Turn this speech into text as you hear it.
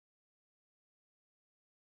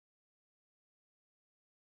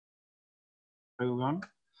Prego, Gon.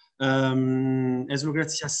 As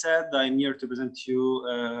Lucrezia said, I'm here to present to you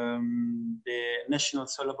the National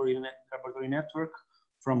Cell Laboratory Network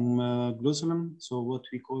from GLOSOLAN, so what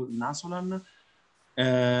we call NASOLAN.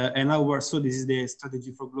 And so this is the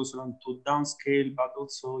strategy for GLOSOLAN to downscale, but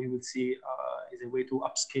also you will see is a way to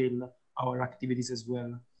upscale our activities as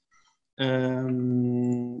well.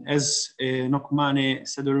 As Nokmane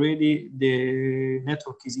said already, the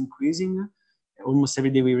network is increasing. Almost every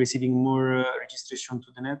day we're receiving more registration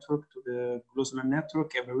to the network, to the GLOSOLAN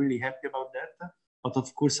network, and we're really happy about that. But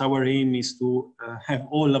of course, our aim is to have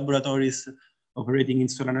all laboratories operating in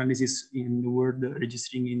soil analysis in the world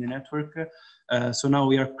registering in the network. So now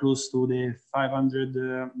we are close to the 500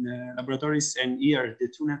 laboratories, and here the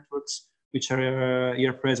two networks which are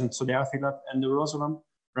here present, so the AFRILAB and the GLOSOLAN,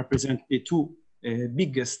 represent the two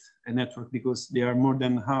biggest network because they are more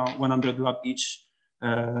than 100 lab each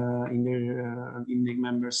in the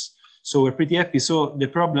members. So we're pretty happy. So the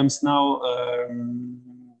problems now,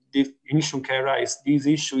 the issue can arise. This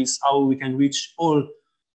issue is how we can reach all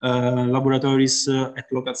laboratories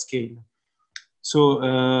at local scale. So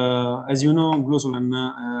as you know, GLOSOLAN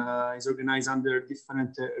is organized under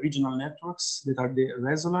different regional networks that are the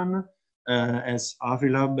RESOLAN, as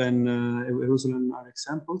AFRILAB and GLOSOLAN are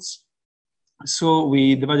examples. So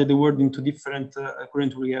we divided the world into different,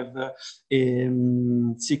 currently we have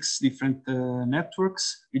 6 different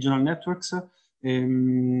networks, regional networks,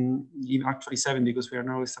 actually 7 because we are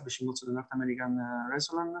now establishing also the North American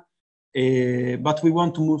RESOLAN. But we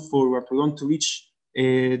want to move forward, we want to reach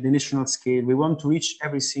the national scale, we want to reach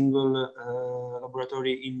every single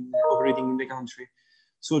laboratory operating in the country.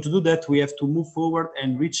 So to do that, we have to move forward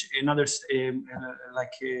and reach another,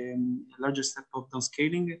 larger step of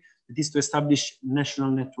downscaling. It is to establish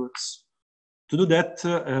national networks. To do that,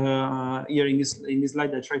 here in this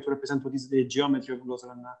slide, I try to represent what is the geometry of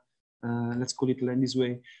GLOSOLAN. Let's call it in this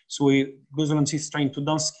way. So GLOSOLAN is trying to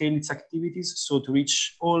downscale its activities, so to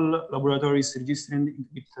reach all laboratories registering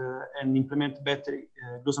and implement better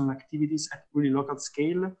GLOSOLAN activities at really local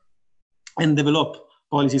scale, and develop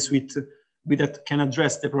policies that can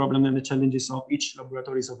address the problem and the challenges of each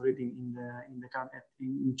laboratory operating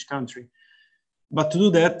in each country. But to do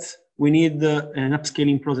that, we need an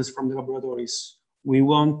upscaling process from the laboratories. We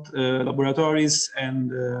want laboratories and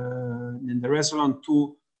the RESOLAN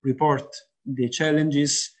to report the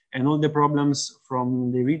challenges and all the problems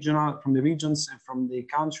from the regions and from the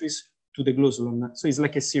countries to the GLOSOLAN. So it's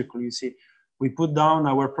like a circle, you see. We put down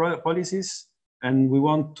our policies, and we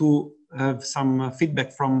want to have some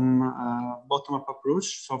feedback from bottom-up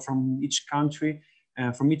approach. So from each country,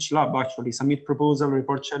 from each lab actually, submit proposal,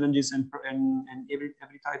 report challenges, and every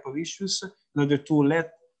type of issues in order to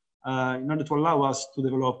allow us to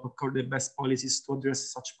develop the best policies to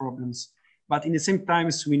address such problems. But in the same time,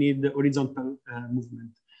 we need horizontal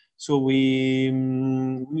movement. So we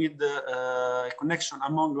need a connection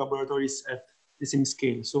among laboratories at the same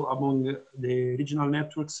scale. So among the regional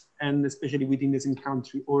networks, and especially within the same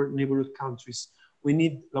country or neighborhood countries, we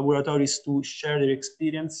need laboratories to share their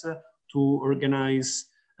experience, to organize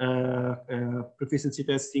proficiency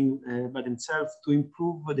testing by themselves, to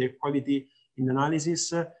improve their quality in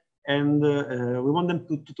analysis. And we want them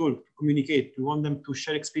to talk, to communicate. We want them to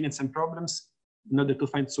share experience and problems in order to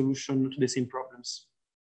find solution to the same problems.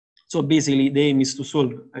 So basically, the aim is to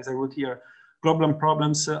solve, as I wrote here, global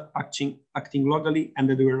problems acting locally and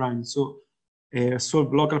the other way around. So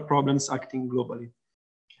solve local problems acting globally.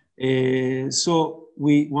 So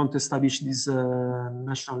we want to establish these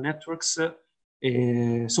national networks.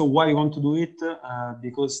 So why we want to do it?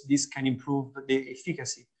 Because this can improve the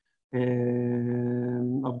efficacy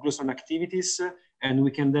of GLOSOLAN activities, and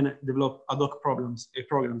we can then develop ad hoc programs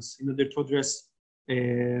in order to address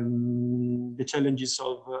the challenges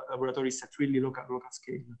of laboratories at really local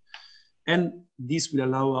scale. And this will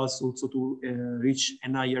allow us also to reach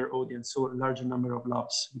a higher audience, so a larger number of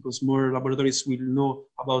labs, because more laboratories will know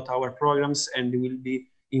about our programs and they will be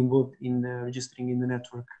involved in registering in the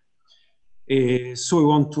network. So we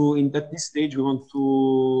want to, at this stage, we want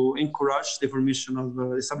to encourage the formation of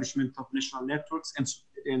the establishment of national networks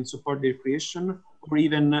and support their creation, or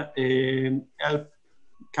even help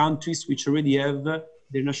countries which already have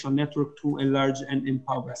their national network to enlarge and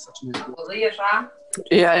empower such networks.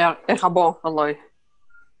 Ja, ik ga bon, hallo.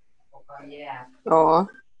 Oh.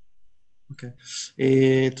 Okay.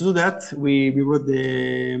 To do that, we wrote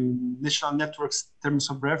the national networks terms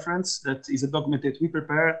of reference. That is a document that we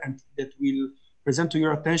prepare and that we'll present to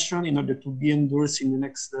your attention in order to be endorsed in the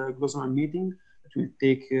next GLOSOLAN meeting that will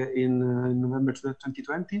take in November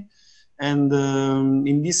 2020. And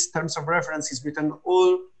in these terms of reference is written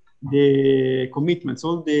all the commitments,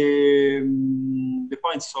 all the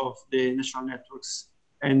points of the national networks.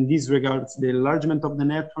 And this regards the enlargement of the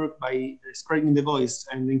network by spreading the voice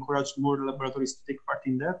and encourage more laboratories to take part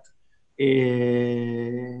in that.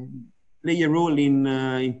 Play a role in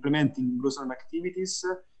implementing GLOSOLAN activities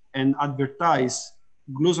and advertise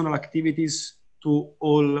GLOSOLAN activities to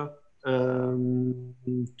all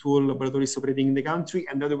laboratories operating in the country,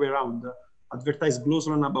 and the other way around, advertise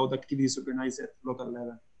GLOSOLAN about activities organized at local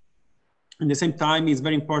level. At the same time, it's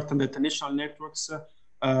very important that the national networks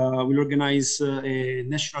will organize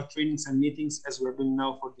national trainings and meetings, as we're doing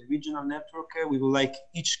now for the regional network. We would like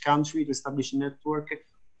each country to establish a network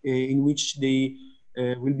in which they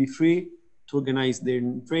will be free to organize their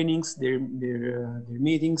trainings, their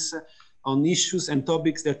meetings on issues and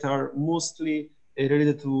topics that are mostly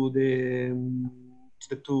related to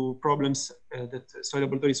the two problems that soil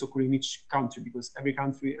laboratories occur in each country, because every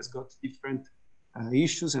country has got different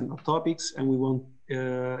issues and topics, and we want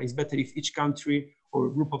it's better if each country or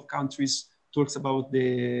group of countries talks about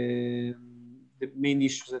the main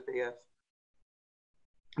issues that they have.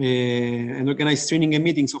 And organize training and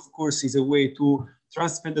meetings, of course, is a way to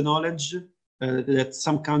transfer the knowledge that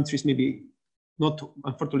some countries, maybe not,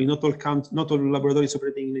 unfortunately, not all laboratories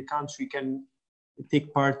operating in the country can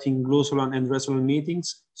take part in GLOSOLAN and RESOLAN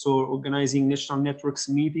meetings. So organizing national networks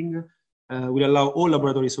meeting will allow all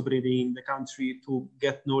laboratories operating in the country to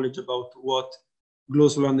get knowledge about what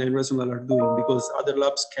GLOSOLAN and RESOLAN are doing, because other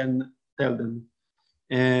labs can tell them.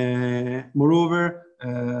 Moreover,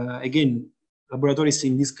 again, laboratories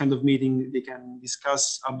in this kind of meeting, they can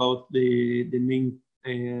discuss about the main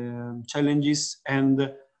challenges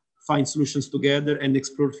and find solutions together and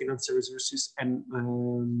explore financial resources and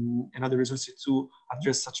other resources to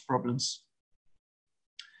address such problems.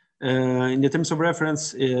 In the terms of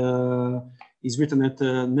reference, is written that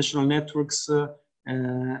national networks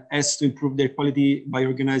has to improve their quality by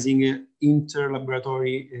organizing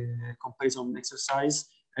inter-laboratory comparison exercise.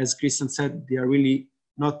 As Christian said, they are really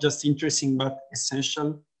not just interesting, but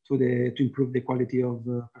essential to improve the quality of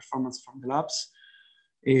performance from the labs.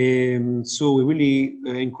 So we really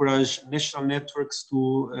encourage national networks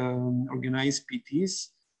to organize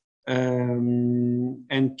PTs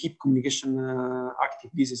and keep communication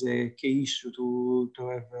active. This is a key issue to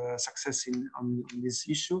have success on this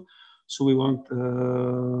issue. So we want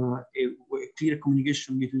a clear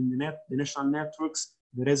communication between the national networks,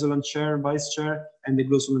 the RESOLAN chair, vice chair, and the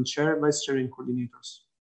GLOSOLAN chair, vice chair, and coordinators.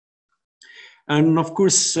 And of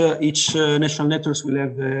course, each national networks will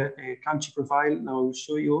have a country profile. Now I will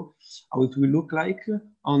show you how it will look like.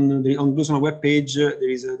 On GLOSOLAN webpage,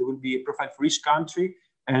 there will be a profile for each country,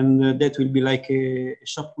 and that will be like a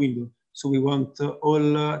shop window. So we want all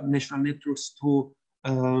national networks to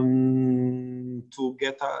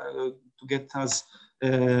get us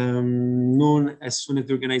known as soon as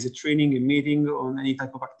they organize a training, a meeting, on any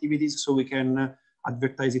type of activities, so we can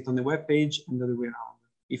advertise it on the webpage and the other way around.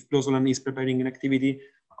 If GLOSOLAN is preparing an activity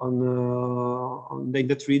on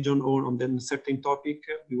that region or on that certain topic,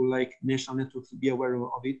 we would like national networks to be aware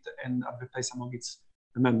of it and advertise among its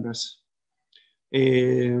members.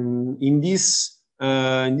 In this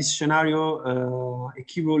scenario, a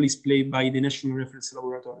key role is played by the national reference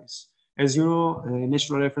laboratories. As you know,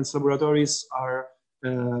 national reference laboratories are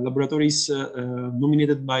laboratories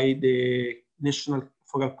nominated by the national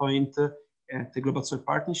focal point at the Global Soil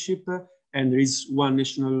Partnership, and there is one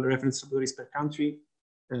national reference laboratory per country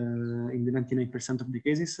in the 99% of the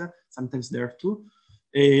cases. Sometimes there are two.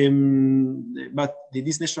 But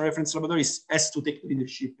this national reference laboratory has to take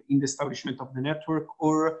leadership in the establishment of the network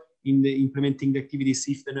or in the implementing the activities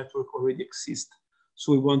if the network already exists.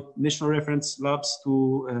 So we want national reference labs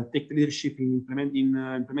to take leadership in implementing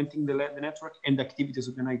the network and the activities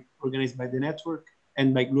organized by the network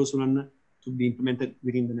and by GLOSOLAN to be implemented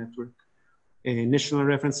within the network. National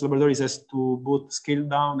reference laboratories has to both scale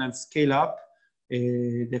down and scale up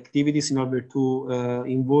the activities in order to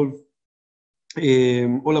involve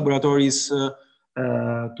all laboratories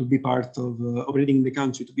to be part of operating in the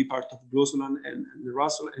country, to be part of GLOSOLAN and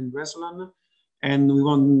RESOLAN. And we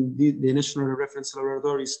want the national reference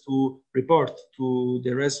laboratories to report to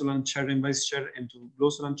the RESOLAN chair and vice chair and to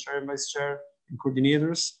GLOSOLAN chair and vice chair and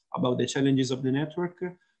coordinators about the challenges of the network.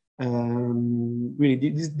 Really,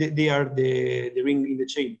 they are the ring in the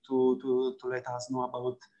chain to let us know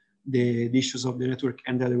about the issues of the network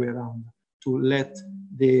and the other way around, to let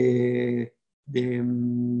the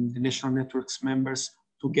national networks members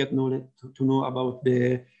to get knowledge, to know about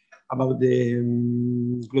the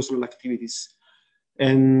GLOSOLAN activities.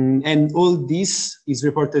 And all this is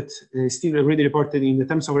reported, still already reported in the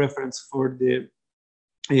terms of reference for the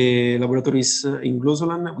laboratories in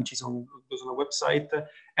GLOSOLAN, which is on GLOSOLAN website,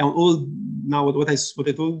 and all now what I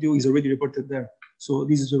told you is already reported there. So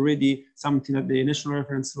this is already something that the national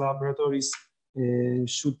reference laboratories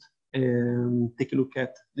should take a look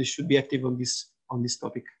at. They should be active on this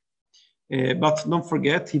topic. But don't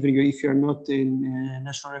forget, even if you're not in a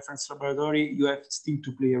national reference laboratory, you have still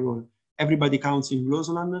to play a role. Everybody counts in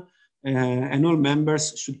GLOSOLAN, and all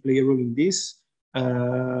members should play a role in this.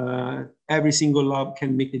 Every single lab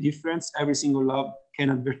can make the difference. Every single lab can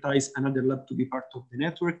advertise another lab to be part of the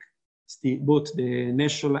network, both the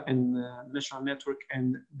national network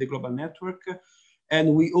and the global network.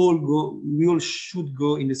 And we all should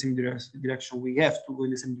go in the same direction. We have to go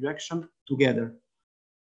in the same direction together.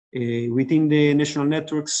 Within the national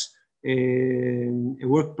networks, a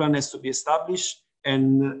work plan has to be established,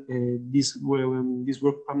 and this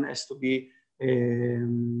work plan has to be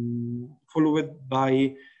followed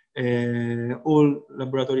by all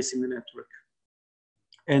laboratories in the network.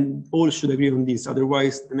 And all should agree on this,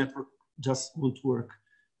 otherwise the network just won't work.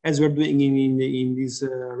 As we're doing in these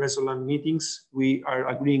GLOSOLAN meetings, we are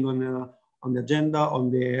agreeing on the agenda,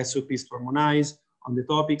 on the SOPs to harmonize, on the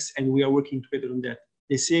topics, and we are working together on that.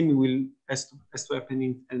 The same has to happen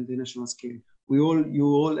in the national scale. You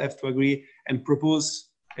all have to agree and propose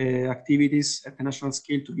activities at the national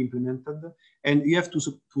scale to be implemented, and you have to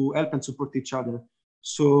help and support each other.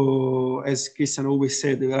 So, as Christian always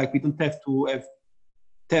said, like, we don't have to have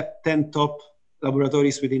 10 top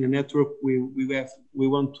laboratories within a network. We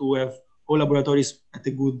want to have all laboratories at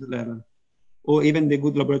a good level, or even the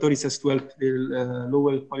good laboratories has to help the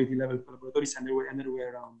lower quality level laboratories, and the way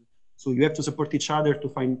around. So you have to support each other to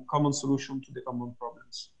find common solution to the common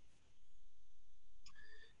problems.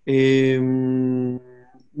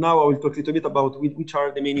 Now I will talk a little bit about which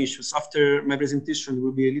are the main issues. After my presentation, there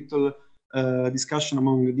will be a little discussion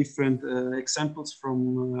among different examples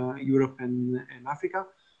from Europe and Africa.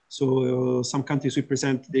 So some countries will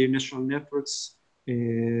present their national networks,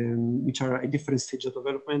 which are at a different stage of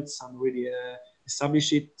development. Some already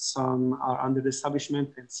establish it, some are under the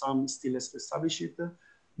establishment, and some still has to establish it.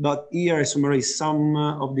 But here I summarize some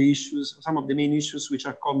of the issues, some of the main issues which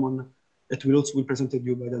are common that will also be presented to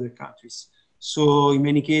you by the other countries. So in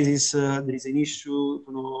many cases, there is an issue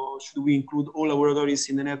to know, should we include all laboratories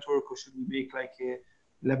in the network, or should we make like a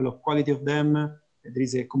level of quality of them? There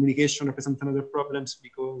is a communication represents another problems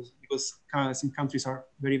because some countries are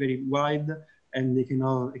very, very wide, and they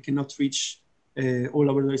cannot reach all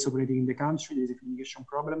laboratories operating in the country. There is a communication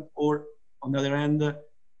problem. Or on the other hand,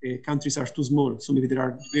 countries are too small, so maybe there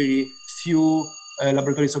are very few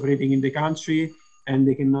laboratories operating in the country, and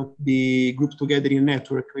they cannot be grouped together in a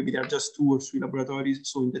network. Maybe there are just 2 or 3 laboratories.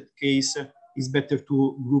 So in that case, it's better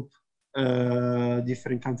to group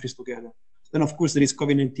different countries together. Then of course there is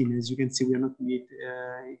COVID-19. As you can see, we are not meet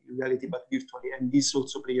in reality, but virtually, and this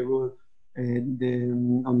also play a role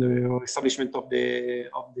on the establishment of the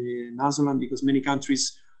GLOSOLAN, because many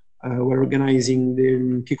countries were organizing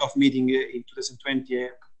the kickoff meeting in 2020.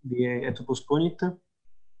 They had to postpone it.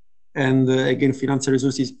 And again, financial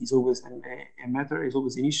resources is always a matter, is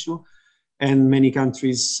always an issue. And many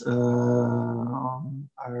countries, our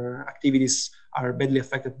activities are badly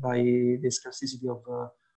affected by the scarcity of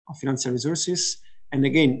financial resources. And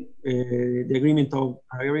again, the agreement of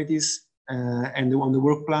priorities and on the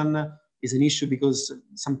work plan is an issue, because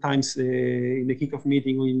sometimes in the kickoff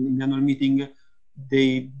meeting or in the annual meeting,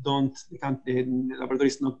 the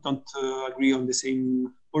laboratories don't agree on the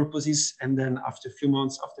same purposes, and then after a few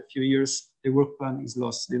months, after a few years, the work plan is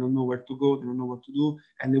lost. They don't know where to go, they don't know what to do,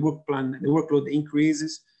 and the workload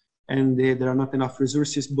increases, and there are not enough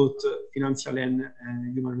resources, both financial and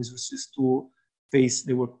human resources, to face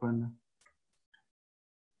the work plan.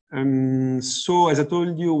 So as I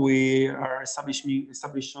told you, we are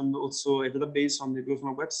establishing also a database on the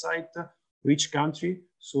GLOSOLAN website for each country.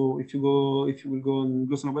 So if you will go on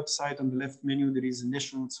GLOSOLAN website, on the left menu, there is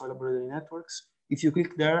National Soil Laboratory Networks. If you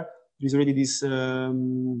click there, there is already this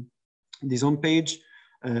home page.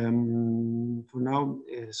 For now,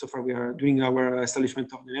 so far we are doing our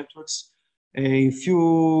establishment of the networks.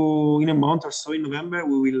 In a month or so, in November,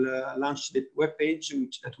 we will launch the web page,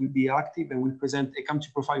 that will be active and will present a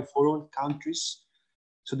country profile for all countries.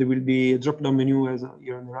 So there will be a drop-down menu as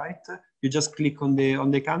here on the right. You just click on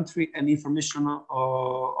the country, and information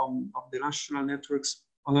of the national networks,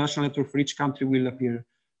 on the national network for each country will appear.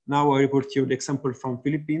 Now I report you the example from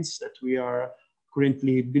Philippines, that we are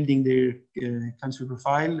currently building their country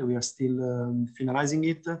profile. We are still finalizing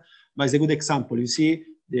it, but it's a good example. You see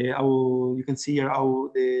you can see here how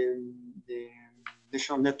the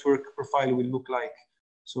national network profile will look like.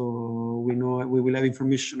 So we will have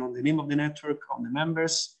information on the name of the network, on the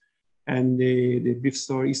members, and the brief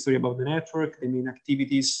history about the network, the main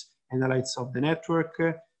activities and highlights of the network,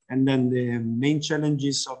 and then the main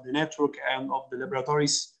challenges of the network and of the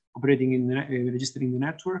laboratories operating in the registering the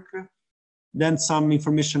network. Then some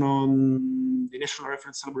information on the national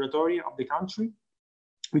reference laboratory of the country,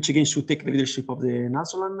 which again should take the leadership of the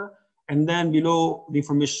GLOSOLAN. And then below, the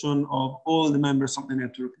information of all the members of the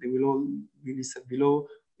network. They will all be listed below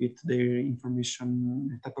with their information,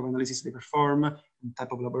 the type of analysis they perform, and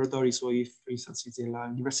type of laboratory. So if, for instance, it's a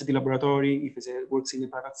university laboratory, if it works in the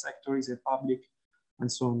private sector, is it public,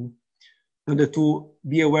 and so on. In order to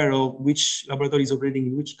be aware of which laboratory is operating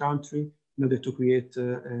in which country, in order to create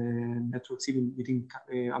networks even within,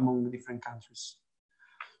 among the different countries.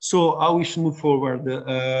 So how we should move forward?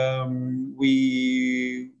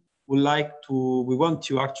 We want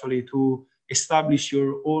you actually to establish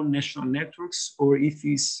your own national networks, or if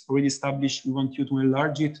it's already established, we want you to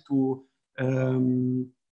enlarge it to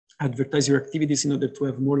advertise your activities in order to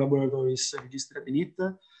have more laboratories registered in it.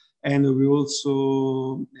 And we're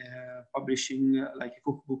also publishing like a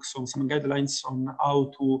cookbook, some guidelines on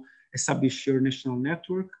how to establish your national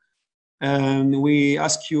network. And we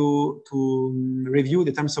ask you to review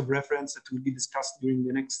the terms of reference that will be discussed during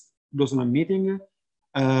the next GLOSOLAN meeting,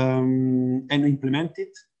 and implement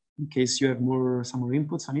it in case you have some more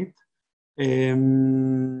inputs on it.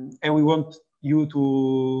 And we want you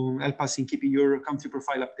to help us in keeping your country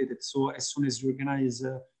profile updated. So as soon as you organize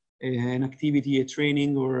an activity, a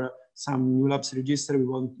training, or some new labs register, we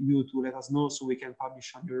want you to let us know so we can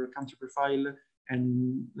publish on your country profile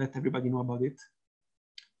and let everybody know about it.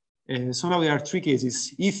 So now there are three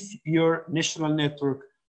cases. If your national network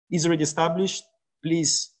is already established,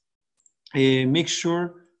 please make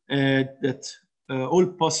sure that all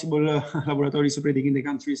possible laboratories operating in the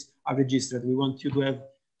countries are registered. We want you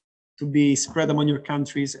to be spread among your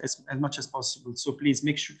countries as much as possible. So please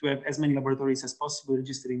make sure to have as many laboratories as possible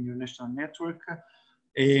registered in your national network.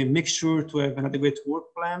 Make sure to have an adequate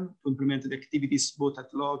work plan to implement the activities both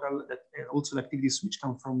at local, also the activities which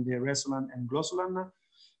come from the RESOLAN and GLOSOLAN.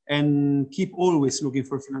 And keep always looking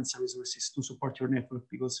for financial resources to support your network,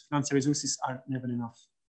 because financial resources are never enough.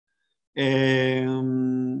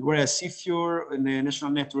 Whereas if your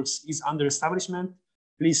national networks is under establishment,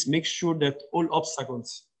 please make sure that all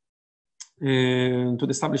obstacles to the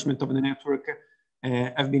establishment of the network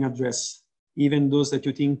have been addressed. Even those that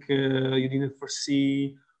you think you didn't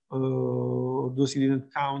foresee, or those you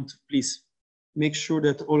didn't count, please make sure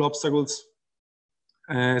that all obstacles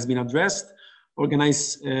has been addressed.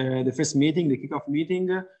 Organize the first meeting, the kickoff meeting,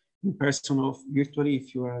 in person or virtually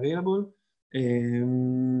if you are available.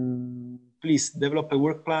 Please develop a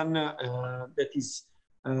work plan that is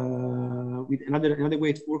with another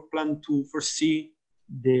way to work plan to foresee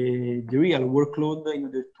the real workload in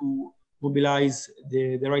order to mobilize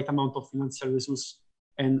the right amount of financial resource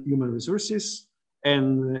and human resources.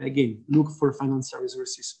 And again, look for financial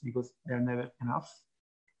resources because they're never enough.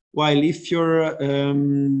 While if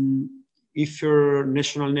your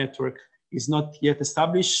national network is not yet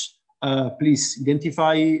established, please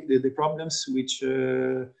identify the problems which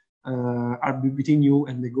are between you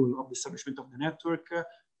and the goal of the establishment of the network.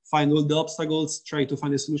 Find all the obstacles, try to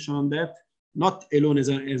find a solution on that, not alone as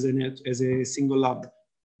a single lab.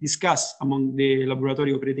 Discuss among the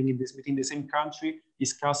laboratory operating within the same country,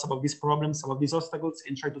 discuss about these problems, about these obstacles,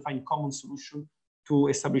 and try to find common solution to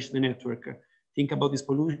establish the network. Think about this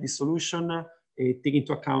solution, take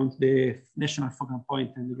into account the national focal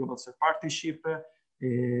point and the global partnership,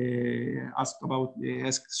 ask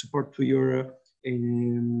support to your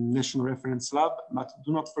national reference lab, but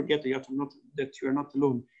do not forget that you are not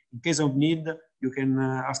alone. In case of need, you can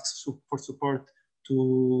ask for support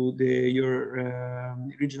to your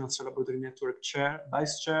regional cell laboratory network chair,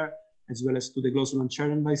 vice chair, as well as to the GLOSOLAN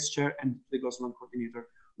chair and vice chair, and the GLOSOLAN coordinator.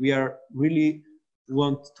 We are really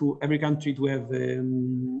want to every country to have a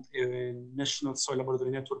national soil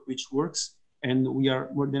laboratory network which works, and we are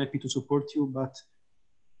more than happy to support you. But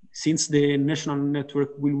since the national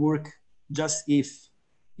network will work just if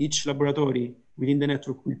each laboratory within the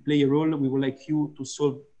network will play a role, we would like you to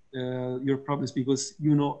solve your problems, because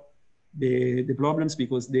you know the problems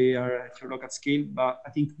because they are at your local scale, but I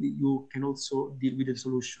think you can also deal with the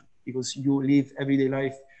solution because you live everyday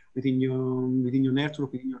life within your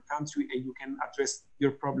network, within your country, and you can address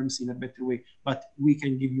your problems in a better way. But we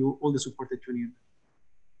can give you all the support that you need.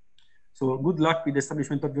 So good luck with the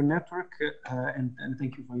establishment of your network, and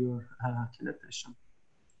thank you for your attention.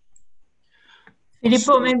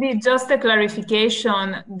 Filippo, maybe just a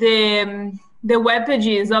clarification. The web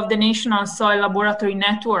pages of the National Soil Laboratory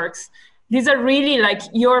Networks, these are really like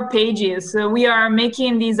your pages. We are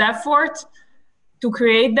making this effort to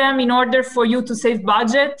create them in order for you to save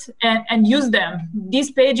budget and use them.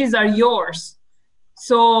 These pages are yours.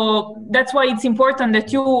 So that's why it's important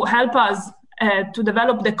that you help us to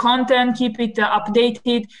develop the content, keep it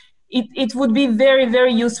updated. It would be very,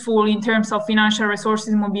 very useful in terms of financial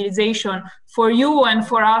resources mobilization for you and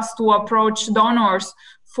for us to approach donors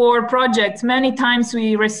for projects. Many times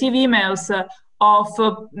we receive emails of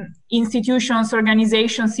institutions,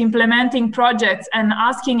 organizations implementing projects and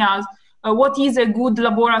asking us, what is a good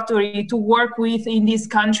laboratory to work with in these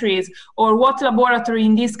countries, or what laboratory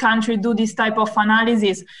in this country do this type of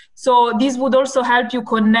analysis. So this would also help you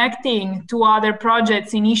connecting to other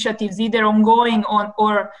projects, initiatives, either ongoing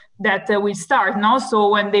or that will start now. So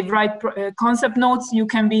when they write concept notes, you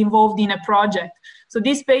can be involved in a project. So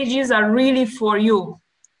these pages are really for you.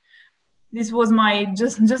 This was my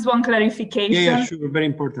just one clarification. Yeah, sure, very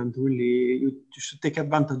important. Really, you should take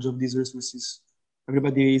advantage of these resources.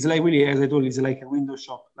 Everybody is like, really, as I told you, it's like a window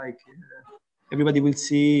shop. Like everybody will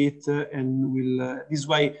see it, and will. This is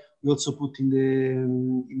why we also put in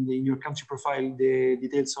your country profile the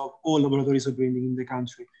details of all laboratories operating in the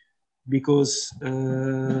country, because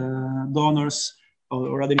donors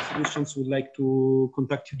or other institutions would like to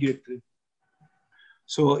contact you directly.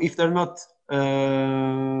 So if they're not,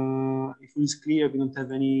 if it's clear, we don't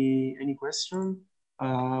have any question.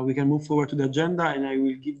 We can move forward to the agenda, and I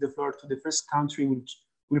will give the floor to the first country which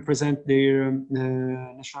will present their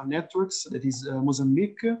national networks, that is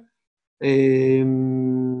Mozambique,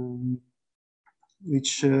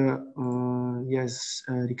 which, yes,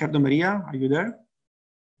 Ricardo Maria, are you there?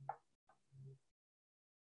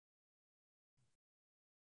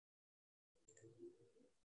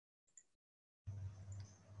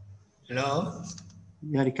 Hello?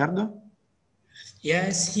 Yeah, Ricardo?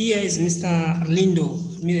 Yes, here is Mr. Arlindo.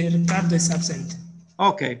 Ricardo is absent.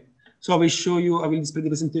 Okay, so I will show you, I will display the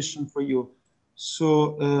presentation for you.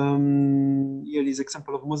 So here is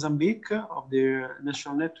example of Mozambique, of their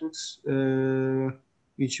national networks,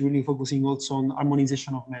 which really focusing also on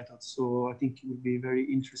harmonization of methods. So I think it will be very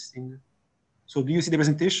interesting. So do you see the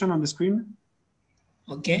presentation on the screen?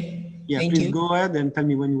 Okay. Yeah, please go ahead and tell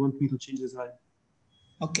me when you want me to change the slide.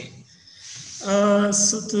 Okay.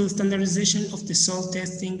 So to standardization of the soil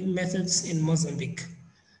testing methods in Mozambique.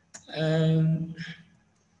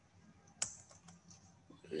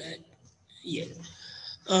 Yeah.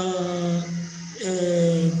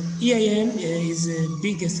 EIM is a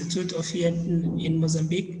big institute of here in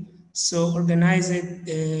Mozambique. So organized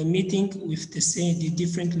a meeting with the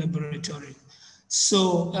different laboratories.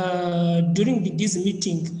 So during this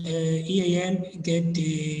meeting, EIM get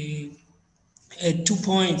the 2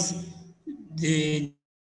 points.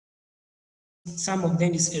 Some of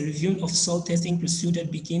them is a review of soil testing procedure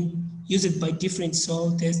begin used by different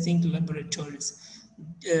soil testing laboratories.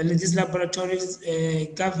 These laboratories,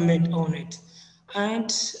 government own it,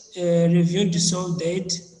 and review the soil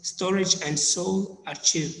data, storage, and soil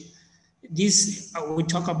archive. This we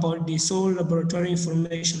talk about the soil laboratory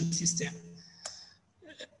information system.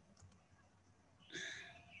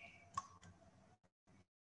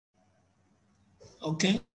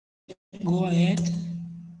 Okay, go ahead.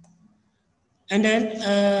 And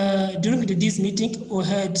then during this meeting,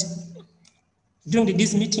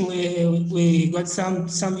 we got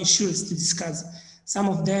some issues to discuss. Some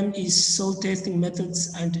of them is soil testing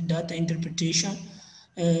methods and data interpretation,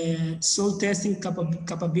 soil testing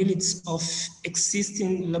capabilities of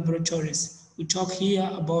existing laboratories. We talk here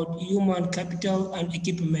about human capital and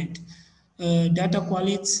equipment, data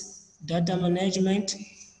quality, data management,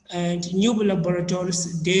 and new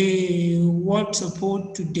laboratories, they want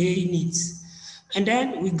support to their needs. And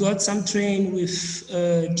then we got some training with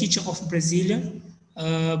teacher of Brazilian,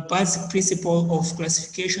 basic principle of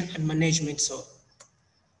classification and management. So,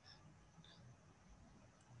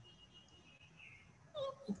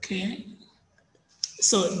 okay.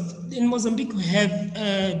 So in Mozambique, we have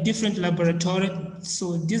different laboratories.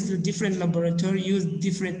 So these different laboratories use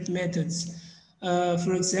different methods.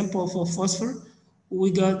 For example, for phosphor, we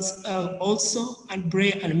got also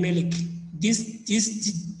Bray and Melik.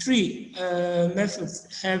 These three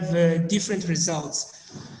methods have different results.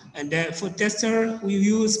 And for tester, we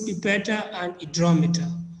use pipetter and hydrometer.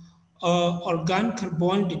 Organ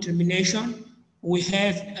carbon determination, we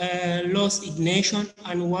have loss ignition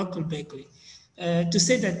and Walker-Beckley. To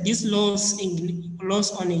say that this loss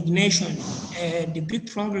on ignition, the big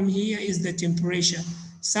problem here is the temperature.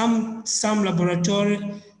 Some laboratory,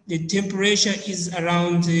 the temperature is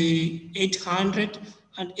around 800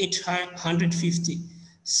 and 850.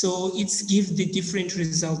 So it gives the different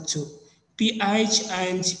result too. pH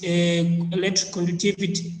and electric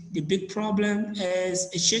conductivity. The big problem is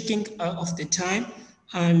a checking of the time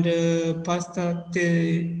and pasta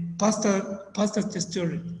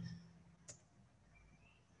texture.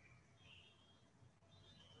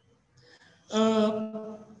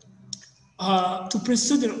 To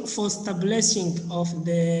proceed for establishing of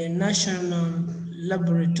the national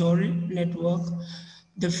laboratory network,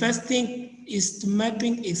 the first thing is to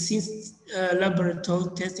mapping existing laboratory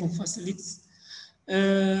testing facilities,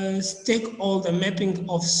 stakeholder mapping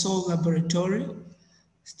of soil laboratory,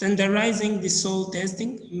 standardizing the soil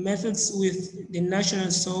testing methods with the national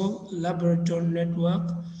soil laboratory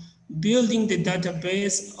network, building the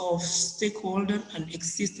database of stakeholder and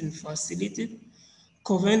existing facilities,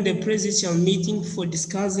 convene the presidential meeting for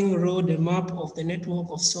discussing roadmap of the network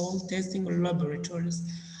of soil testing laboratories,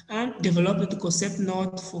 and develop the concept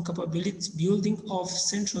note for capability building of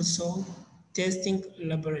central soil testing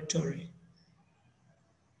laboratory.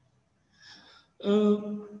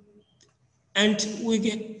 And we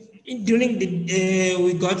get, during the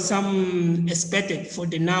we got some expected for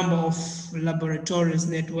the number of laboratories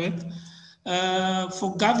network.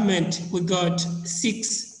 For government, we got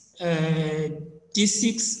 6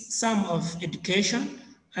 D6, some of education,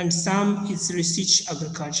 and some is research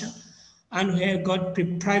agriculture, and we have got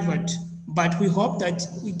private, but we hope that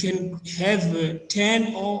we can have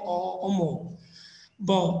 10 or more.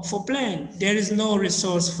 But for plan, there is no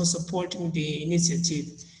resource for supporting the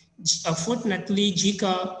initiative. Fortunately,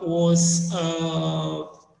 JICA was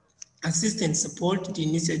assistant support the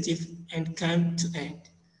initiative and came to end.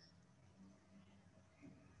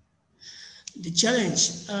 The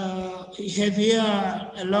challenge, we have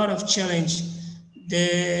here a lot of challenge.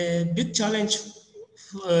 The big challenge,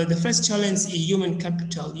 the first challenge is human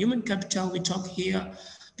capital. Human capital, we talk here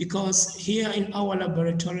because here in our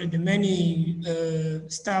laboratory, the many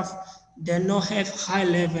staff, they not have high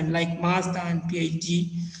level like master and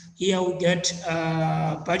PhD. Here we get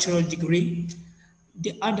a bachelor degree.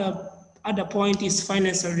 The other point is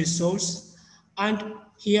financial resource. And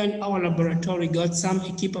here in our laboratory, got some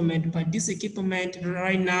equipment, but this equipment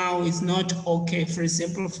right now is not okay. For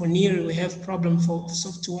example, for NIR, we have problem for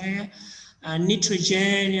software,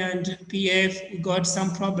 nitrogen and PF, we got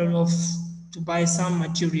some problem of to buy some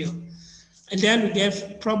material. And then we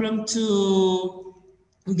get problem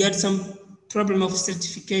we get some problem of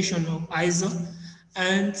certification of ISO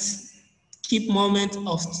and keep moment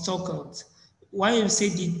of stockout. Why you say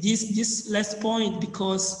this last point?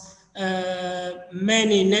 Because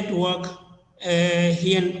many network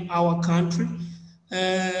here in our country,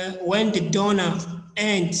 when the donor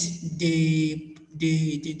end the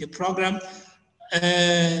program,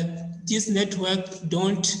 this network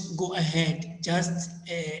don't go ahead, just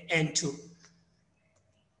end to.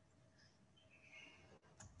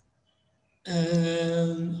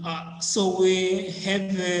 So we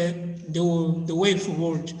have the way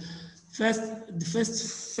forward. The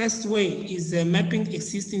first way is mapping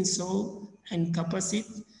existing soil and capacity,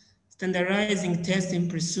 standardizing testing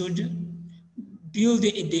procedure,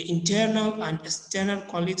 building the internal and external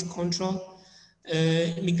quality control,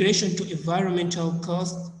 migration to environmental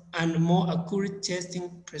cost, and more accurate testing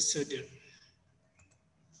procedure.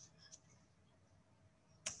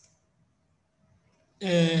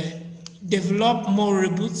 Develop more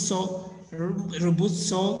robust soil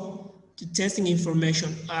to testing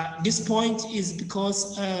information. This point is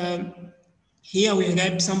because here we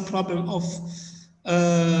had some problem of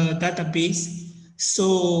database.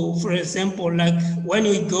 So, for example, like when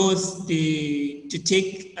we go to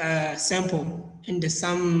take a sample in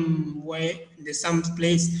some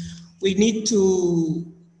place, we need to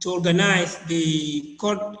organize the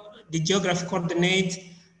geographic coordinate,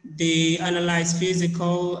 they analyze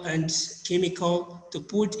physical and chemical to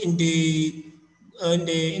put in the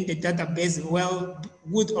database, well,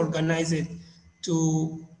 good organized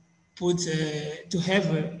to put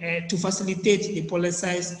to facilitate the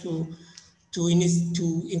policies to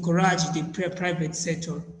encourage the private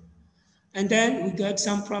sector. And then we got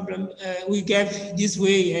some problem. We get this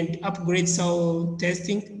way and upgrade soil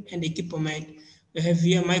testing and equipment. We have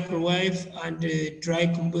here microwave and dry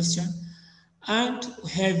combustion. And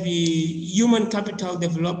we have human capital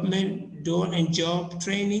development, door and job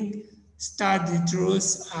training, study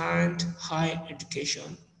tools, and higher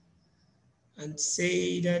education. And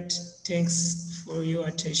say that thanks for your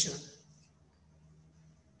attention.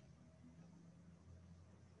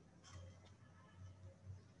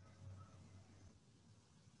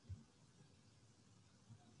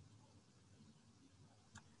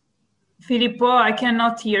 Filippo, I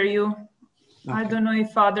cannot hear you. Okay. I don't know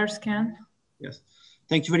if others can. Yes.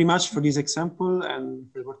 thank you very much for this example and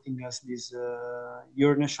for reporting us this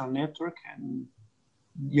your national network and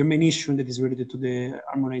your main issue that is related to the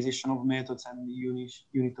harmonization of methods and the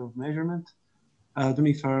unit of measurement. I don't know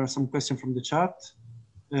if there are some questions from the chat.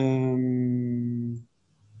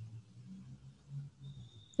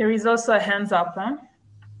 There is also a hands up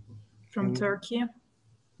from Turkey.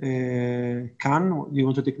 Can, do you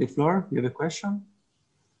want to take the floor? You have a question?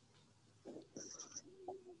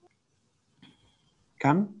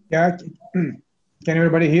 Can? Yeah, can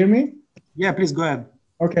everybody hear me? Yeah, please go ahead.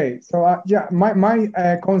 Okay, so yeah, my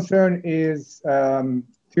concern is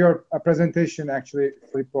to your presentation, actually,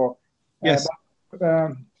 Filippo. Yes.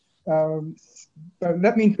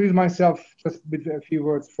 Let me introduce myself just with a few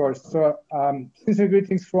words first. So, sincere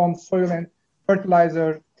greetings from Soil and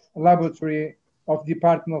Fertilizer Laboratory of the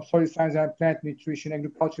Department of Soil Science and Plant Nutrition,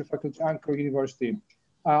 Agriculture Faculty, Ankara University.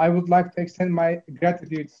 I would like to extend my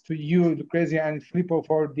gratitude to you, Lucrezia and Filippo,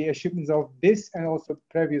 for the achievements of this and also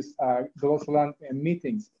previous GLOSOLAN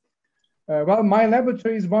meetings. Well, my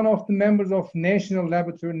laboratory is one of the members of national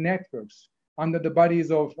laboratory networks under the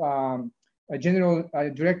bodies of General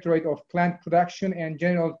Directorate of Plant Production and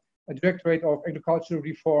General Directorate of Agricultural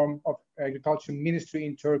Reform of Agriculture Ministry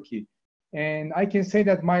in Turkey. And I can say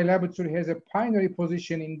that my laboratory has a pioneering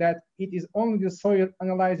position in that it is only the soil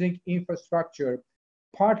analyzing infrastructure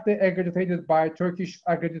partly accredited by Turkish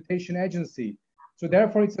Accreditation Agency. So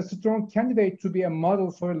therefore, it's a strong candidate to be a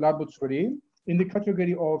model soil laboratory in the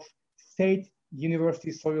category of state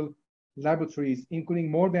university soil laboratories,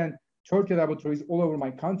 including more than 30 laboratories all over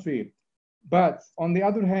my country. But on the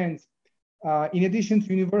other hand, in addition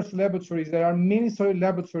to university laboratories, there are many soil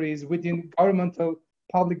laboratories within governmental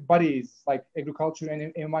public bodies like Agriculture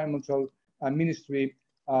and Environmental Ministry,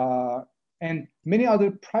 and many other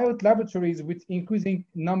private laboratories with increasing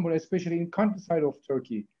number, especially in countryside of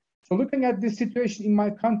Turkey. So looking at this situation in my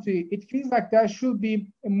country, it feels like there should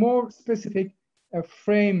be a more specific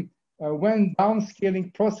frame when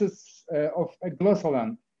downscaling process of a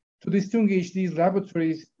GLOSOLAN to distinguish these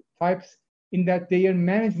laboratories types in that their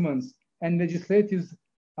managements and legislatives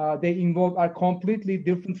they involve are completely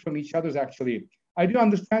different from each other actually. I do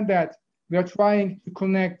understand that we are trying to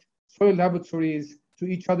connect soil laboratories to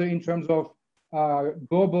each other in terms of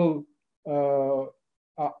global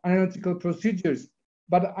analytical procedures.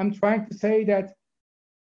 But I'm trying to say that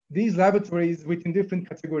these laboratories within different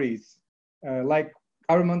categories, like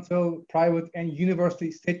governmental, private, and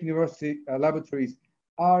university, state university laboratories,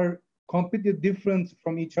 are completely different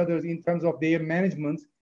from each other in terms of their management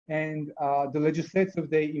and the legislative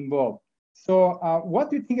they involve. So what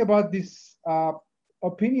do you think about this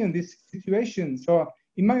opinion, this situation? So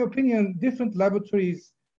in my opinion, different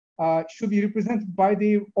laboratories should be represented by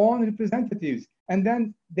their own representatives, and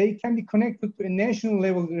then they can be connected to a national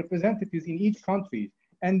level representatives in each country,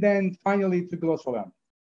 and then finally to GLOSOLAN.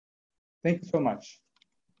 Thank you so much.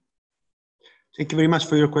 Thank you very much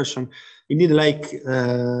for your question. Indeed, like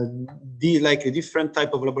a different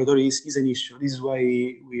type of laboratories is an issue. This is why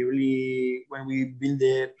we really, when we build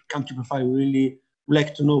the country profile, we really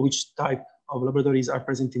like to know which type of laboratories are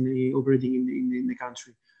present in the operating in the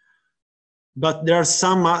country. But there are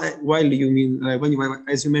some, while you mean, when you,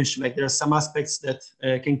 as you mentioned, like there are some aspects that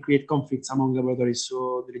can create conflicts among laboratories.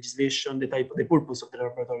 So the legislation, the type, the purpose of the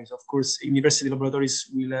laboratories. Of course, university laboratories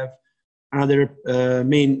will have another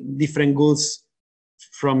main different goals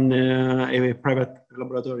from a private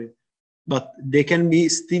laboratory, but they can be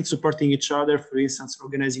still supporting each other. For instance,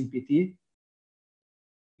 organizing PT.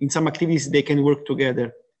 In some activities, they can work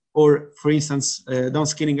together. Or, for instance,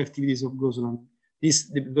 downscaling activities of GLOSOLAN. This,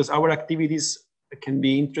 because our activities can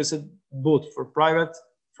be interested both for private,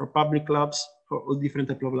 for public labs, for all different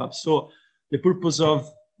types of labs. So the purpose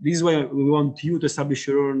of this is why we want you to establish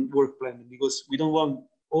your own work plan, because we don't want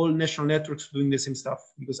all national networks doing the same stuff.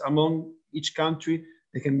 Because among each country,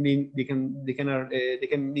 there can be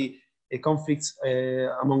conflicts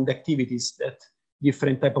among the activities that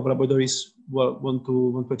different type of laboratories want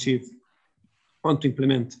to achieve, want to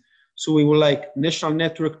implement. So we would like national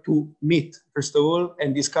network to meet, first of all,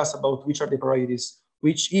 and discuss about which are the priorities,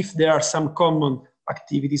 which if there are some common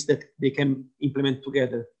activities that they can implement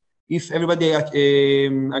together. If everybody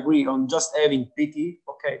agree on just having PT,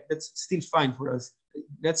 okay, that's still fine for us.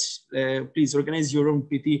 Let's please organize your own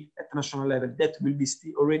PT at the national level. That will be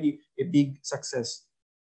still already a big success.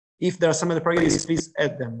 If there are some other priorities, please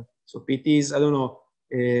add them. So PTs, I don't know,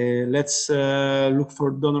 let's look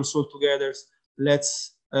for donors all together.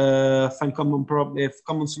 Let's find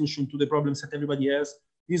common solution to the problems that everybody has.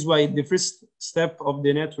 This is why the first step of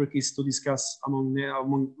the network is to discuss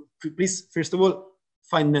among please, first of all,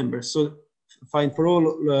 find members. So find for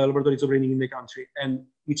all laboratories operating in the country and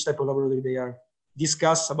which type of laboratory they are.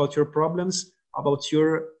 Discuss about your problems, about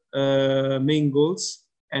your main goals,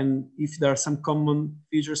 and if there are some common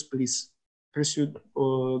features, please pursue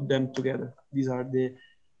them together. This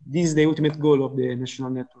is the ultimate goal of the national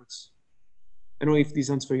networks. I don't know if this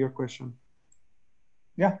answers your question.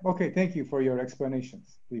 Yeah, okay, thank you for your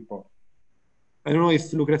explanations, Filippo. I don't know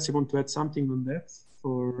if Lucrezia want to add something on that,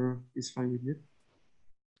 or is fine with it.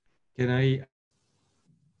 Can I?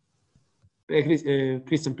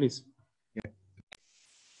 Christian, please.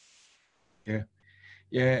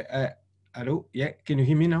 Yeah. Hello. Yeah. Can you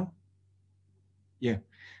hear me now? Yeah.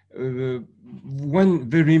 One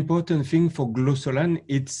very important thing for GLOSOLAN,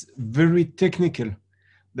 it's very technical.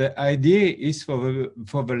 The idea is for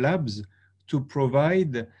the labs to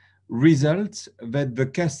provide results that the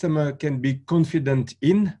customer can be confident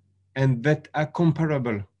in and that are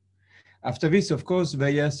comparable. After this, of course,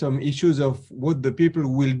 there are some issues of what the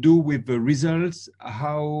people will do with the results,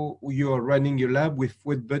 how you are running your lab, with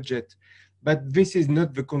what budget. But this is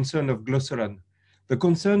not the concern of GLOSOLAN. The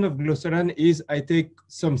concern of GLOSOLAN is I take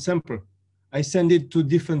some sample, I send it to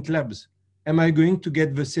different labs. Am I going to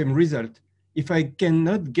get the same result? If I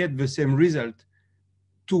cannot get the same result,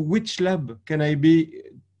 to which lab can I be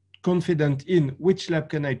confident in? Which lab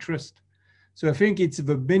can I trust? So I think it's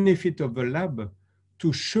the benefit of the lab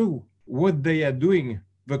to show what they are doing,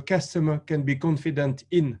 the customer can be confident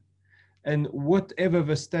in. And whatever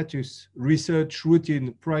the status, research,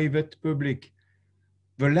 routine, private, public,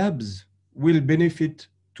 the labs will benefit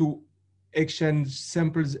to exchange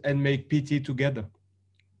samples and make PT together.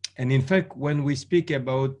 And in fact, when we speak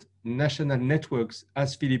about national networks,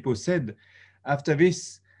 as Filippo said, after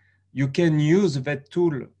this, you can use that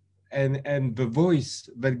tool and the voice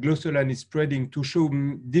that GLOSOLAN is spreading to show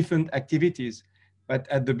different activities. But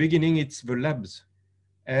at the beginning, it's the labs.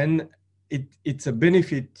 And it's a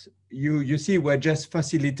benefit. You see, we're just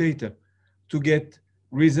facilitator to get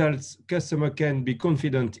results customer can be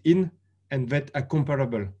confident in and that are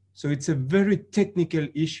comparable. So it's a very technical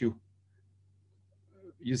issue.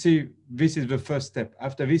 You see, this is the first step.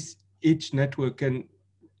 After this, each network can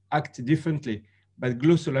act differently, but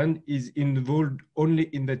GLOSOLAN is involved only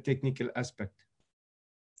in the technical aspect.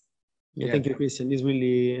 Yeah. Thank you, Christian. It's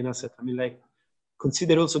really an asset. I mean, like,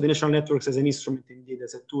 consider also the national networks as an instrument, indeed,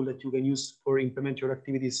 as a tool that you can use for implement your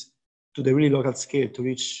activities to the really local scale, to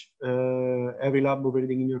reach every lab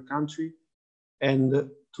operating in your country, and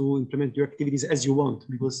to implement your activities as you want.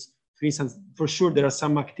 Because, for instance, for sure, there are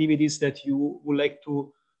some activities that you would like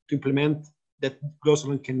to implement that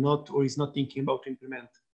GLOSOLAN cannot or is not thinking about to implement.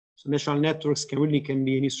 So national networks can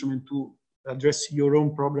be an instrument to address your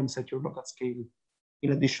own problems at your local scale,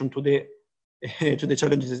 in addition to the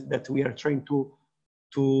challenges that we are trying to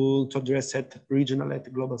address at regional,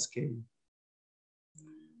 at global scale.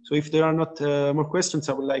 So if there are not more questions,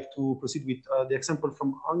 I would like to proceed with the example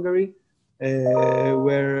from Hungary,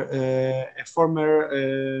 where a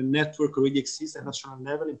former network already exists at national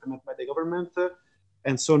level, implemented by the government.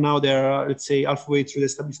 And so now they are, let's say, halfway through the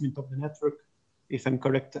establishment of the network, if I'm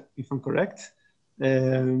correct.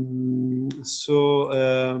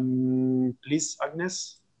 Please,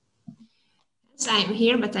 Agnes. Yes, I'm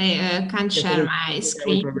here, but I can't share my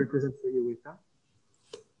screen. I will present for you with that.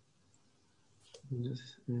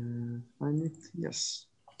 Just find it. Yes.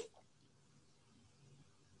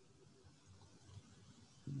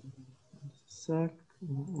 Sec.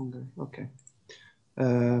 Okay.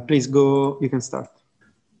 Please go. You can start.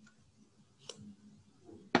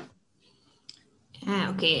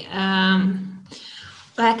 Okay.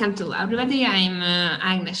 Welcome to everybody. I'm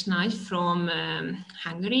Agnes Nagy from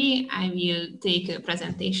Hungary. I will take a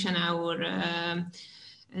presentation our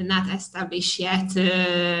not established yet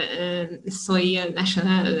soil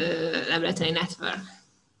national laboratory network.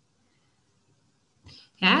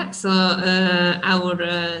 Yeah, so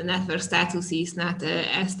our network status is not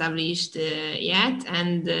established yet,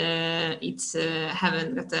 and it's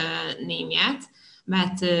haven't got a name yet.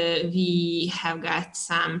 But we have got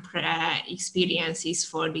some experiences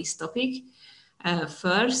for this topic.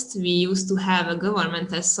 First, we used to have a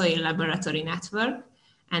governmental soil laboratory network,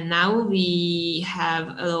 and now we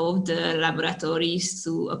have allowed the laboratories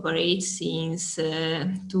to operate since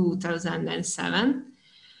 2007.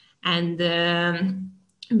 And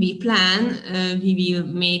we plan, we will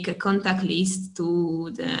make a contact list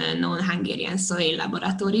to the non-Hungarian soil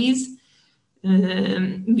laboratories.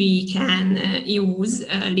 We can use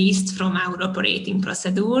a list from our operating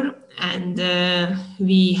procedure, and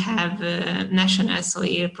we have a national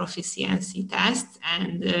soil proficiency test,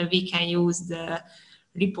 and we can use the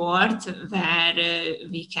report where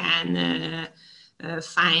we can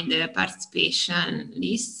find the participation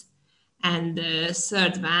list. And the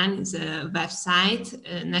third one is a website,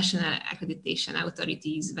 National Accreditation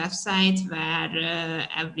Authorities website, where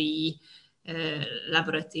every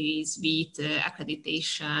laboratories with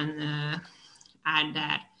accreditation are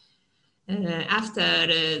there. After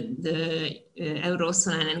the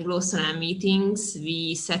AFRILAB and GLOSOLAN meetings,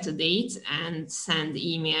 we set a date and send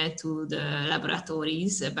email to the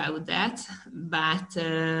laboratories about that. But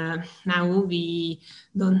now we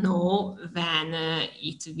don't know when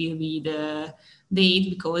it will be the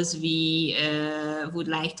date, because we would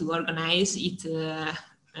like to organize it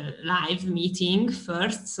live meeting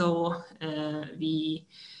first. So we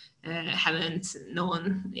haven't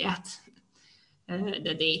known yet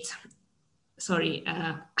the date. Sorry,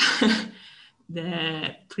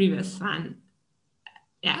 the previous one.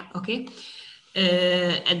 Yeah, okay.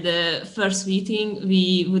 At the first meeting,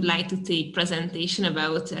 we would like to take presentation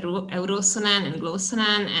about AFRILAB and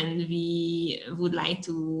GLOSOLAN, and we would like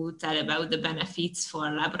to tell about the benefits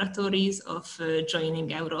for laboratories of joining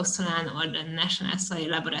AFRILAB or the National Soil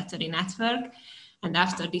Laboratory Network. And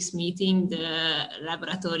after this meeting, the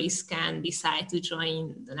laboratories can decide to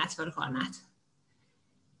join the network or not.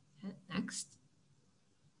 Next.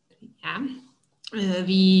 Yeah.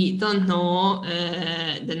 We don't know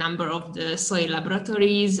the number of the soil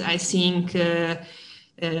laboratories. I think there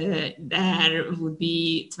would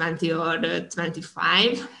be 20 or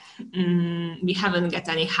 25. We haven't got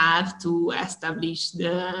any help to establish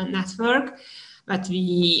the network, but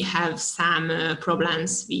we have some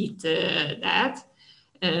problems with that.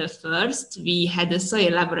 First, we had a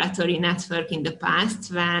soil laboratory network in the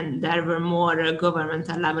past when there were more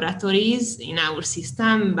governmental laboratories in our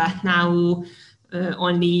system, but now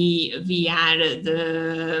only we are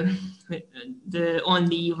the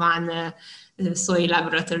only one soil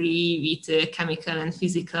laboratory with chemical and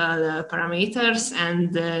physical parameters,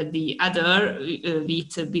 and the other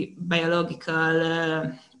with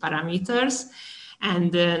biological parameters.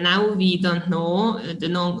 And now we don't know the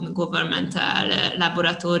non-governmental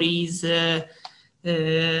laboratories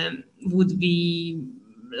would be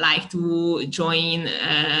like to join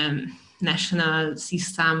national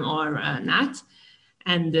system or not.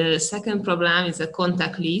 And the second problem is a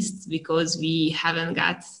contact list, because we haven't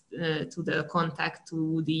got to the contact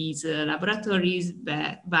to these laboratories,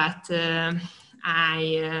 but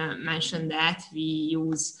I mentioned that we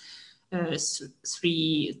use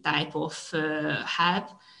three type of help.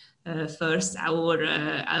 First, our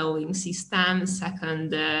allowing system. Second,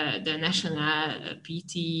 the national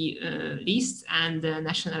PT list, and the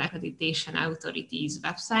National Accreditation Authorities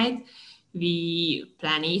website. We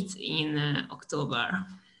plan it in October.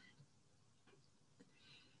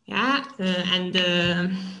 Yeah, and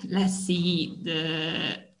let's see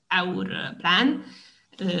our plan.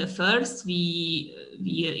 First, we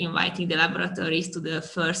are inviting the laboratories to the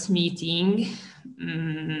first meeting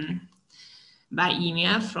by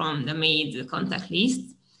email from the made contact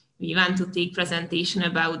list. We want to take presentation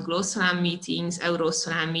about GLOSOLAN meetings,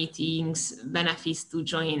 AFRILAB meetings, benefits to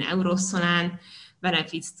join AFRILAB,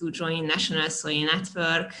 benefits to join National Soil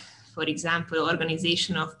Network, for example,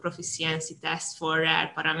 organization of proficiency tests for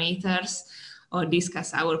rare parameters, or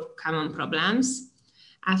discuss our common problems.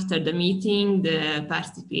 After the meeting, the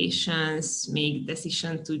participations make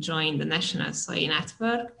decision to join the National Soil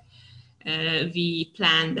Network. We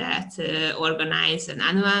plan that organize an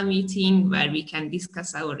annual meeting where we can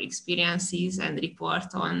discuss our experiences and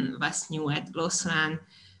report on what's new at GLOSOLAN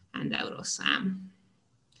and AFRILAB.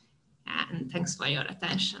 And thanks for your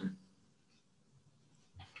attention.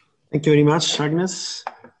 Thank you very much, Agnes.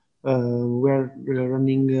 We're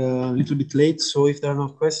running a little bit late, so if there are no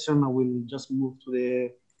questions, I will just move to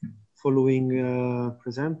the following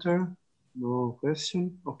presenter. No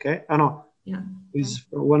question. Okay. Oh, no. Yeah. Is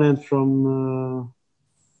one end from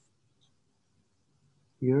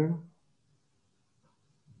here.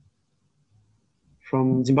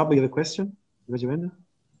 From Zimbabwe, you have a question? Raise your hand.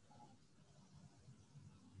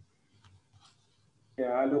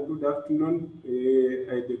 Yeah, hello, good afternoon.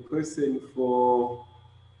 I had a question for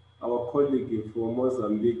our colleague from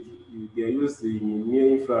Mozambique. They are using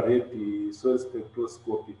near-infrared soil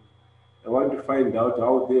spectroscopy. I want to find out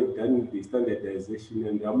how they've done the standardization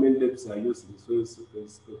and how many labs are using soil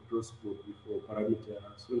spectroscopy for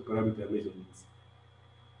soil parameter measurements.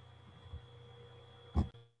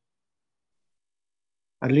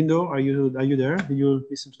 Arlindo, are you there? Did you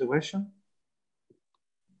listen to the question?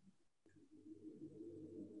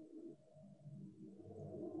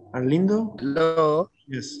 Arlindo? Hello.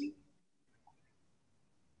 Yes.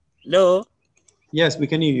 Hello. Yes, we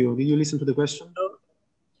can hear you. Did you listen to the question? Hello?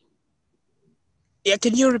 Yeah,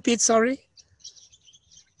 can you repeat? Sorry.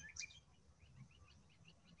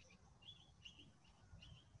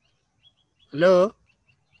 Hello?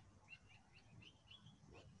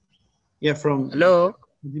 Yeah, from Hello?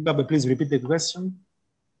 Zimbabwe, please repeat the question.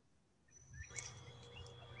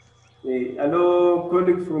 Hello,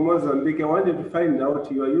 colleague from Mozambique. I wanted to find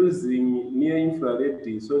out you are using near-infrared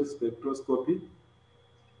soil spectroscopy.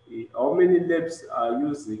 How many labs are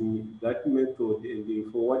using that method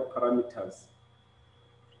and for what parameters?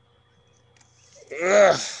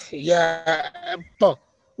 Yeah,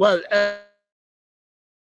 well,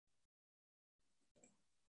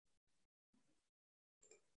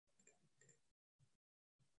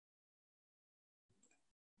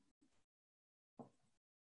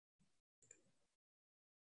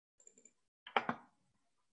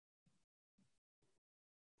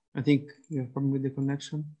 I think you have a problem with the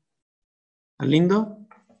connection. Alindo?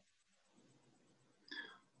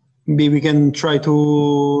 Maybe we can try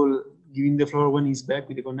to give him the floor when he's back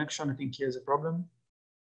with the connection. I think he has a problem.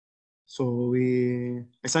 So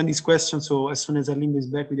I send this question. So as soon as Alindo is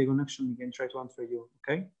back with the connection, we can try to answer you,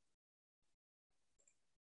 okay?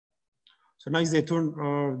 So now is the turn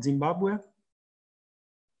of Zimbabwe.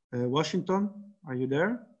 Washington, are you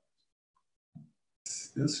there?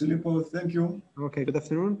 Yes, Filippo, thank you. Okay, good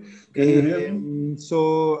afternoon. Can you hear me?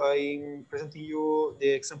 So I'm presenting you the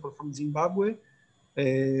example from Zimbabwe,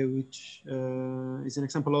 which is an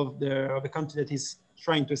example of a country that is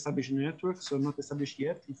trying to establish a network, so not established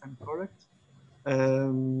yet, if I'm correct.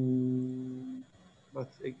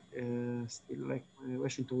 But still, like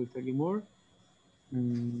Washington will tell you more.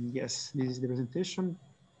 Yes, this is the presentation.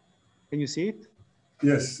 Can you see it?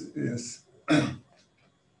 Yes, yes.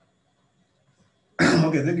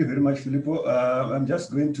 Okay, thank you very much, Filippo. I'm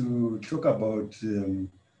just going to talk about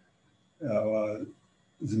our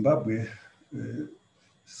Zimbabwe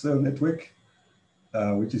cell network,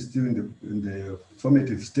 which is still in the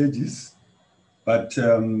formative stages. But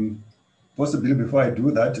possibly before I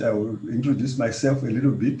do that, I will introduce myself a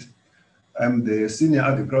little bit. I'm the Senior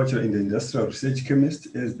Agriculture and Industrial Research Chemist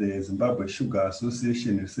at the Zimbabwe Sugar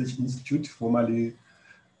Association Research Institute, formerly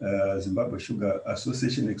Zimbabwe Sugar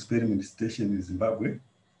Association Experiment Station in Zimbabwe.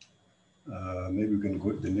 Maybe we can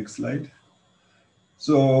go to the next slide.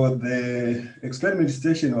 So the experiment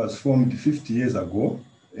station was formed 50 years ago,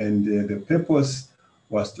 and the purpose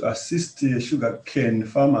was to assist sugarcane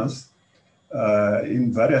farmers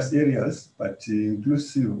in various areas, but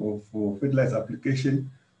inclusive of fertilizer application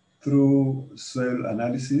through soil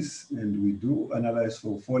analysis, and we do analyze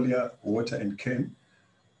for foliar, water, and cane.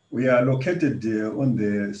 We are located on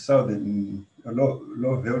the southern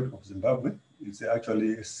low veld of Zimbabwe. It's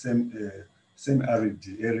actually a semi-arid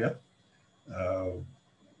area,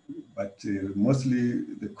 but mostly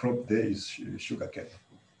the crop there is sugarcane.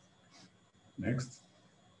 Next.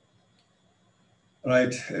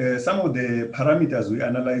 Right, some of the parameters we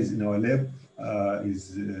analyze in our lab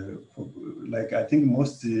is, like I think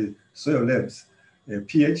most soil labs,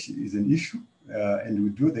 pH is an issue, and we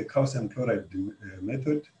do the calcium chloride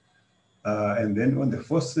method. And then on the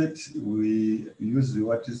phosphate, we use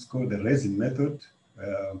what is called the resin method.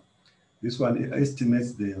 This one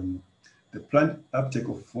estimates the plant uptake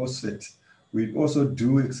of phosphate. We also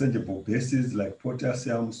do exchangeable bases like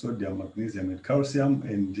potassium, sodium, magnesium, and calcium,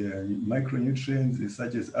 and micronutrients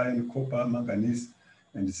such as iron, copper, manganese,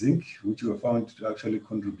 and zinc, which were found to actually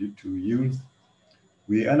contribute to yields.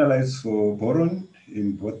 We analyze for boron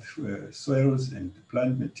in both soils and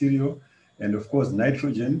plant material, and of course,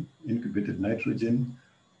 nitrogen, incubated nitrogen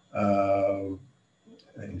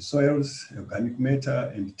in soils, organic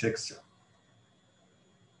matter, and texture.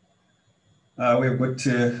 We've got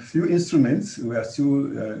a few instruments. We are still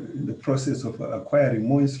in the process of acquiring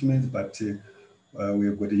more instruments, but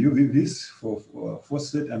we've got the UVVs for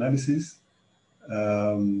phosphate analysis.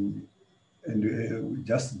 And we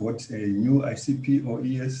just bought a new ICP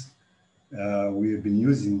OES. We've been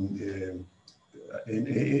using an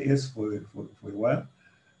AAS for a while.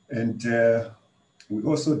 And we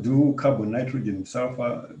also do carbon, nitrogen,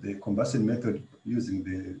 sulfur, the combustion method using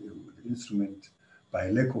the instrument by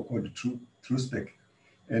LECO called TrueSpec.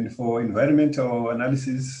 And for environmental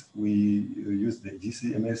analysis, we use the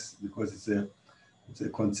GCMS because it's a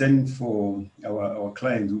concern for our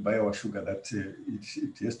clients who buy our sugar that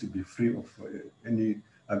it has to be free of any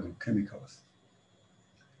agrochemicals.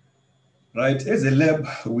 Right, as a lab,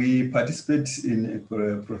 we participate in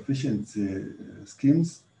proficiency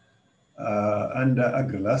schemes under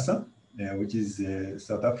AFRILAB, which is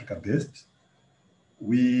South Africa based.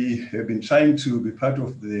 We have been trying to be part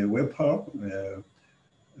of the web hub,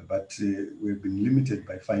 but we've been limited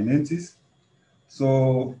by finances.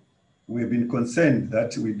 So we've been concerned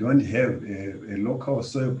that we don't have a local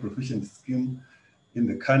soil proficiency scheme in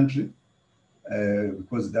the country.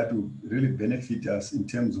 because that will really benefit us in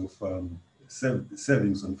terms of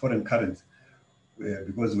savings on foreign currency.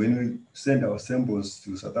 Because when we send our samples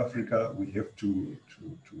to South Africa, we have to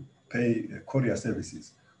pay courier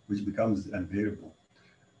services, which becomes unbearable.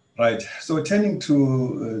 Right, so turning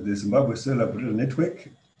to the Zimbabwe Soil Laboratory Network,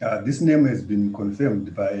 this name has been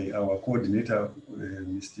confirmed by our coordinator,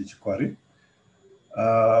 Mr. Chikwari.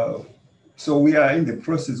 So we are in the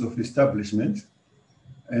process of establishment,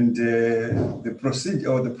 and the procedure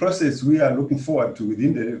or the process we are looking forward to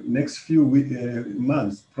within the next few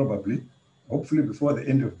months, probably, hopefully before the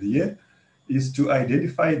end of the year, is to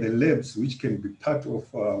identify the labs which can be part of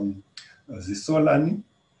the GLOSOLAN.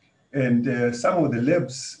 And some of the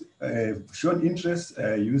labs have shown interest.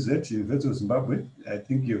 Use it, University of Zimbabwe. I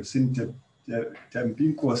think you've seen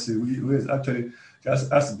Tampinkos, who has actually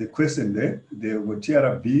just asked the question there. There were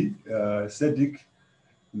TRB, SEDIC,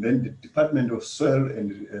 then the Department of Soil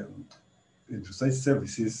and Research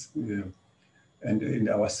Services, and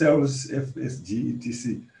ourselves, FSG,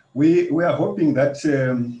 etc. We are hoping that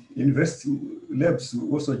university labs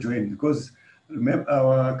will also join, because remember,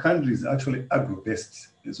 our country is actually agro-based.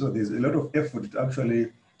 So there's a lot of effort to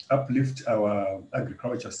actually uplift our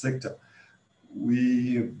agriculture sector.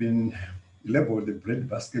 We have been labeled the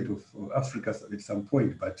breadbasket of Africa at some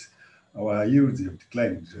point, but our yields have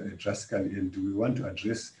declined drastically, and we want to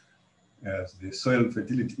address the soil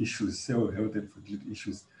fertility issues, soil health and fertility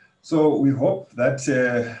issues. So we hope that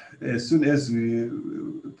as soon as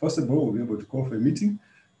possible, we'll be able to call for a meeting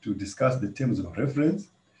to discuss the terms of reference.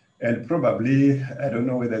 And probably, I don't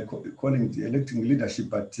know whether calling it electing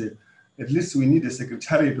leadership, but at least we need a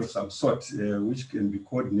secretariat of some sort, which can be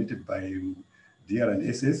coordinated by DR and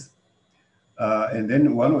SS. And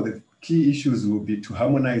then one of the key issues will be to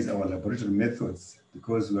harmonize our laboratory methods,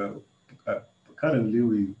 because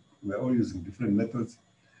currently we're all using different methods.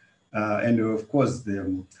 And of course,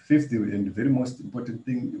 the fifth and very most important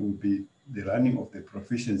thing will be the running of the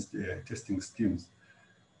proficiency testing schemes.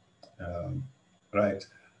 Right.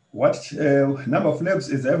 What number of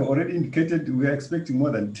labs, as I've already indicated, we are expecting more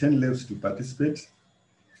than 10 labs to participate.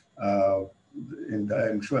 And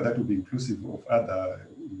I'm sure that will be inclusive of other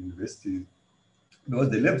universities. Because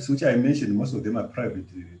the labs which I mentioned, most of them are private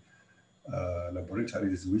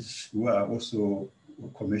laboratories, who are also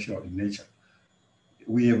commercial in nature.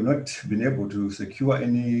 We have not been able to secure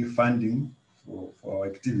any funding for our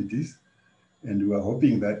activities. And we are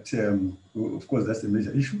hoping that, of course, that's a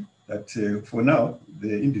major issue, that for now,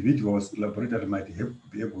 the individuals laboratory might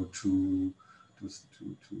be able to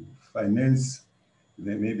finance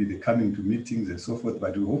maybe the coming to meetings and so forth,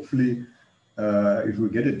 but hopefully, if we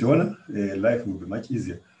get a donor, life will be much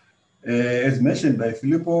easier. As mentioned by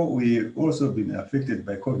Filippo, we've also been affected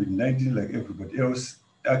by COVID-19 like everybody else.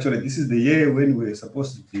 Actually, this is the year when we're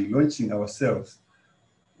supposed to be launching ourselves,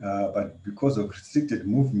 but because of restricted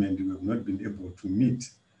movement, we have not been able to meet.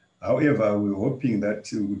 However, we're hoping that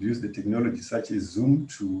we would use the technology such as Zoom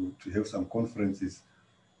to have some conferences.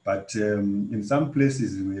 But in some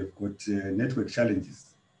places, we have got network challenges.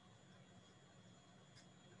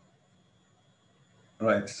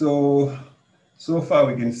 Right, so far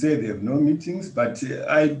we can say there have no meetings, but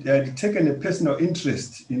I'd taken a personal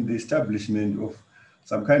interest in the establishment of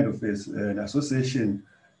some kind of an association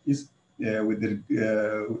with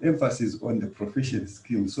the emphasis on the proficiency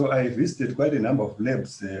scheme. So I visited quite a number of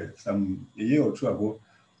labs a year or two ago,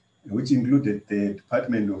 which included the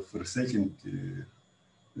Department of Research and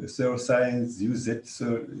Cell Science, UZ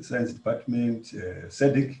Science Department,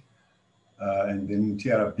 SEDIC, and then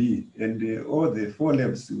TRB. And all the 4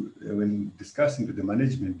 labs, when discussing with the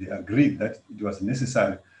management, they agreed that it was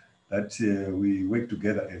necessary that we work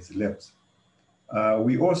together as labs.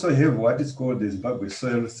 We also have what is called the Zimbabwe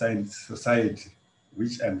Soil Science Society,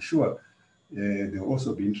 which I'm sure they'll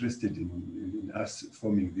also be interested in us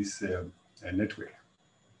forming this network.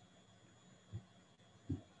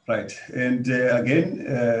 Right, and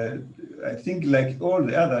again, I think like all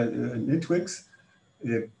the other networks,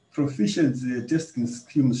 proficiency testing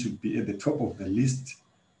schemes should be at the top of the list,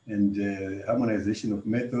 and harmonization of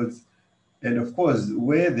methods. And of course,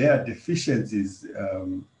 where there are deficiencies,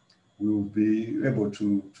 we will be able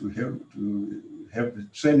to have the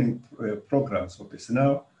training programs for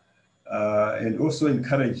personnel, and also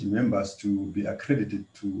encourage members to be accredited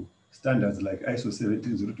to standards like ISO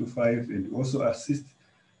 17025, and also assist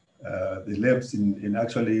the labs in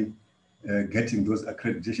actually getting those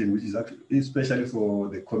accreditation, which is actually, especially for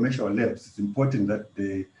the commercial labs, it's important that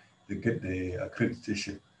they get the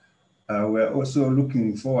accreditation. We're also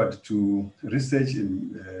looking forward to research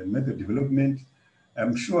and method development.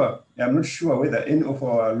 I'm not sure whether any of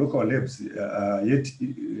our local labs are yet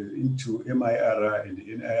into MIR and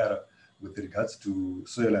NIR with regards to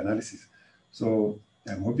soil analysis. So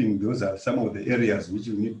I'm hoping those are some of the areas which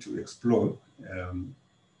you need to explore,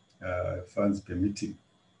 funds permitting.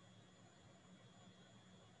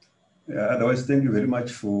 Otherwise, thank you very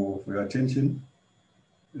much for your attention.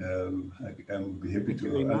 I'll be happy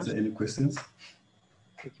to answer any questions.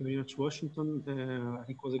 Thank you very much, Washington. I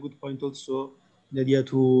think it was a good point also, the idea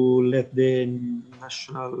to let the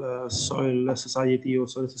National Soil Society or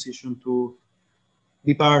Soil Association to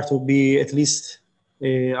be part or be at least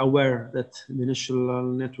aware that the National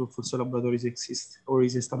Network for Soil Laboratories exists or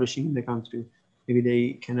is establishing in the country. Maybe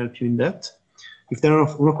they can help you in that. If there are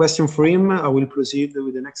no questions for him, I will proceed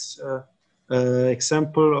with the next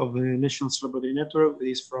example of the National Soil Laboratory Network. It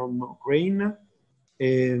is from Ukraine.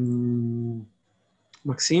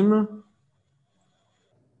 Maxime?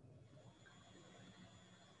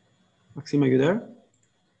 Maxime, are you there?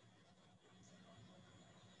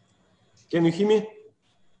 Can you hear me?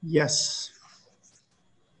 Yes.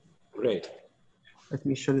 Great. Let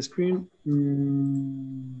me share the screen.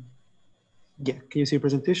 Yeah, can you see the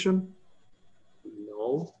presentation?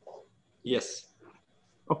 No. Yes.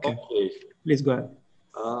 Okay. Okay. Please go ahead.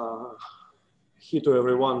 Hello to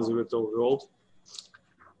everyone in the virtual world.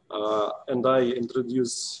 And I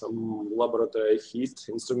introduce some laboratory heat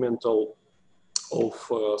instrumental of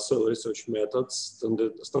soil research methods,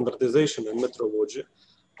 standardization and metrology,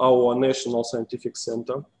 our National Scientific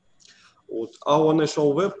Center. Our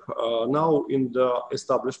national web now in the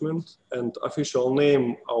establishment and official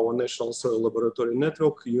name, our National Soil Laboratory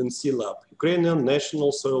Network, UNC-Lab, Ukrainian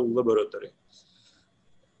National Soil Laboratory.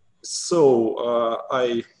 So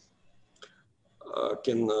I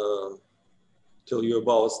can tell you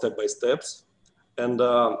about step by steps. And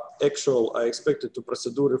I expected to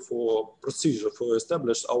procedure for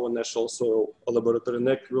establish our National Soil Laboratory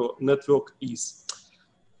network is,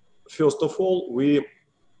 first of all, we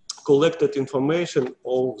collected information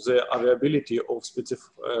of the availability of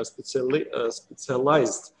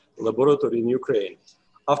specialized laboratory in Ukraine.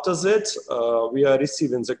 After that, we are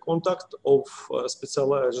receiving the contact of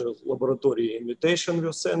specialized laboratory invitation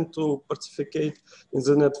we sent to participate in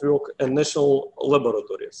the network and national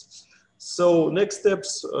laboratories. So next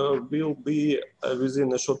steps will be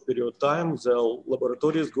within a short period of time, the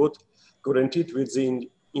laboratories got guaranteed with the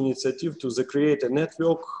initiative to create a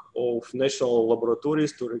network of national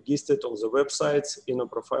laboratories to register it on the websites in a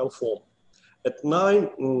profile form. At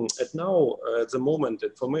the moment,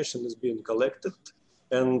 information is being collected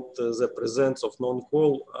and the presence of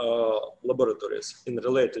non-coal laboratories in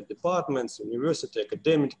related departments, university,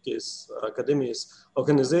 academies,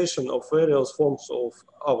 organization of various forms of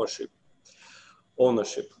ownership.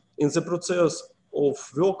 In the process of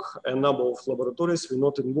work, a number of laboratories were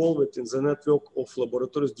not involved in the network of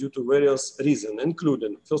laboratories due to various reasons,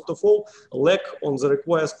 including, first of all, lack on the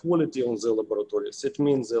required quality on the laboratories. It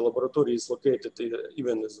means the laboratory is located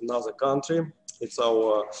even in another country. It's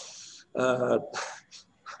our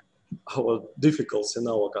difficulties in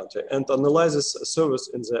our country, and analyzes service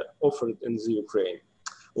in the offered in the Ukraine.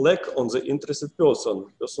 Lack on the interested person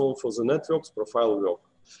for the network's profile work.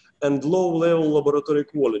 And low-level laboratory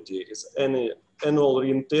quality is any annual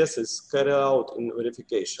RIN test is carried out in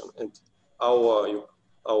verification and our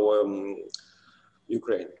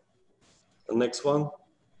Ukraine. The next one,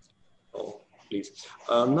 oh, please.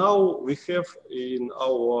 Now we have in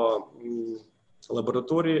our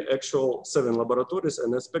laboratory actual 7 laboratories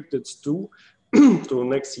and expected 2 to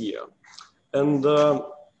next year. And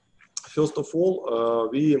first of all,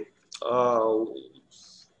 we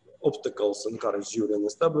obstacles encouraged during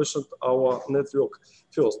establishment our network.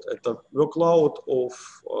 First, at the workload of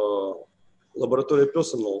laboratory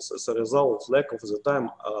personnel as a result of lack of the time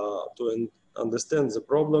to understand the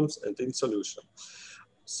problems and in solution.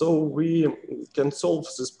 So we can solve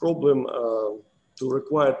this problem to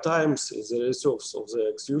require times in the resource of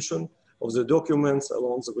the execution of the documents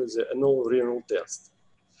along with the annual renal test.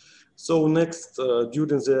 So next,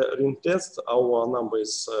 during the RIN test, our number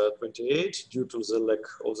is 28. Due to the lack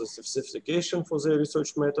of the certification for the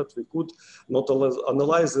research method, we could not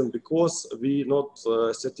analyze them because we not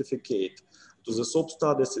certificate. To the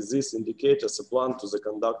sub-studies, this indicates a plan to the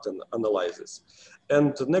conduct and analysis.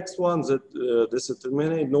 And the next one, that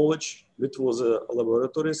disseminated knowledge, which was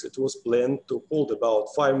laboratories, it was planned to hold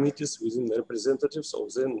about 5 meetings within the representatives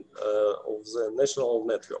of the national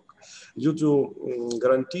network. Due to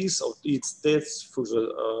guarantees of its states for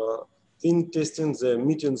the in testing, the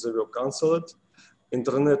meetings were cancelled.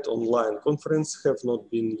 Internet online conference have not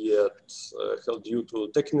been yet held due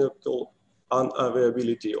to technical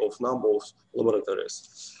unavailability of number of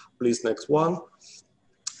laboratories. Please, next one.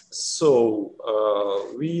 So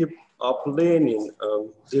we are planning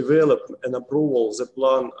develop and approval the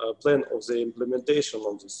plan of the implementation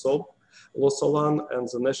of the SOP, GLOSOLAN, and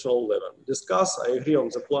the national level. Discuss, I agree on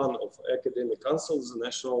the plan of academic council, the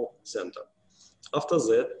national center. After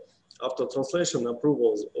that, after translation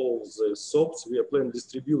approvals of the SOPs, we are planning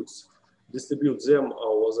distribute them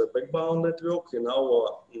over the backbone network in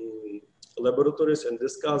our laboratories and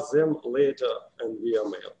discuss them later and via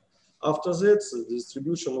mail. After that, the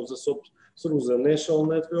distribution of the SOPs through the national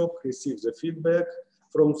network, receive the feedback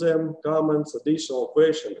from them, comments, additional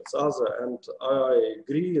questions, other, and I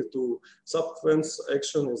agree to subsequent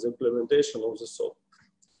action in the implementation of the SOP.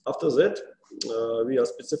 After that, we are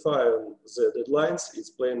specifying the deadlines. It's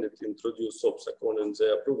planned to introduce SOPs according to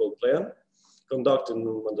the approval plan, conducting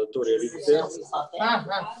mandatory reading tests.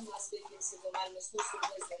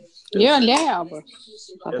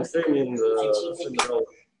 And training seminal,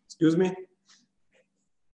 excuse me?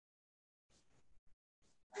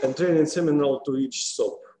 And training seminal to each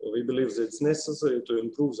SOP. We believe that it's necessary to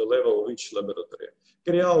improve the level of each laboratory.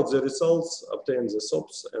 Carry out the results, obtain the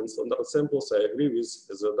SOPs and standard samples. I agree with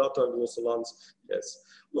the data GLOSOLAN. Yes.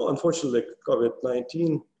 No, unfortunately,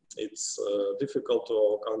 COVID-19, it's difficult to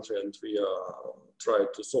our country, and we are trying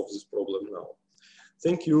to solve this problem now.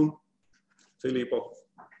 Thank you, Filippo.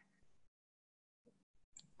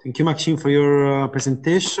 Thank you, Maxime, for your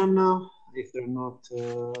presentation. If there are not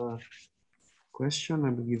questions, I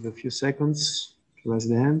will give a few seconds to raise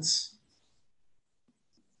the hands.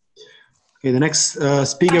 Okay, the next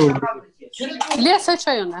speaker will be...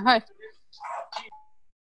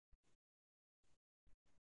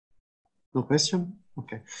 No question?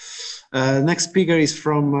 Okay. Next speaker is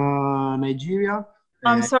from Nigeria.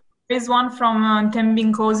 I'm sorry, there is one from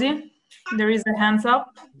Tembinkosi. There is a hands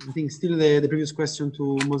up. I think still the previous question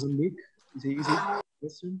to Mozambique. Is it easy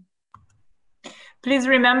question? Please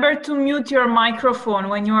remember to mute your microphone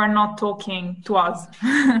when you are not talking to us.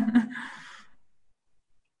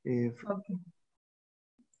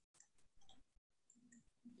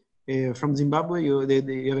 From Zimbabwe, you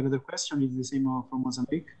have another question? Is the same from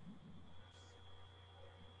Mozambique?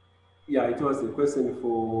 Yeah, it was a question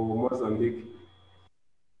for Mozambique.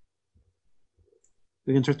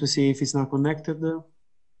 We can try to see if it's not connected. I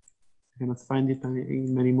cannot find it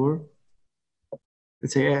anymore.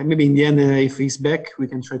 Let's say maybe in the end, if he's back, we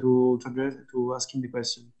can try to ask him the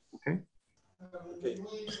question. Okay. Okay.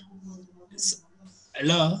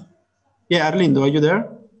 Hello. Yeah, Arlindo, are you there?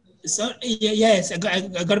 So yes, I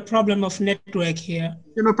got a problem of network here.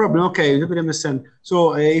 Yeah, no problem. Okay, you can understand.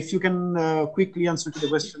 So if you can quickly answer to the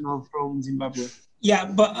question from Zimbabwe. Yeah,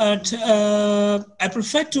 but I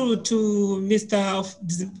prefer to Mr.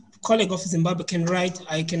 colleague of Zimbabwe can write.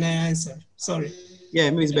 I can answer. Sorry. Yeah,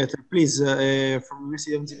 maybe it's better. Please, from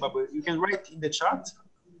University of Zimbabwe, you can write in the chat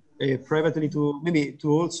privately to maybe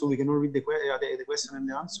to also we can all read the question and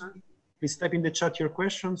the answer. Please type in the chat your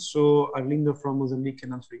question so Arlindo from Mozambique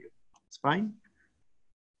can answer you. It's fine.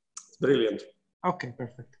 Brilliant. Okay,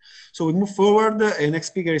 perfect. So we move forward. Next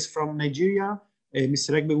speaker is from Nigeria,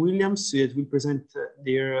 Mr. Egbe Williams. That will present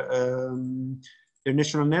their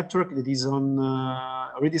national network that is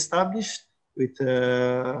already established with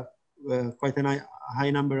quite a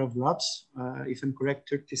high number of labs. If I'm correct,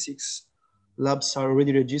 36 labs are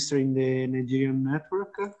already registered in the Nigerian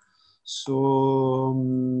network. So,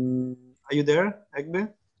 are you there,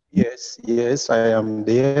 Egbe? Yes, I am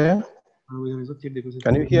there.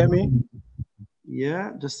 Can you hear me?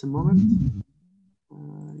 Yeah, just a moment.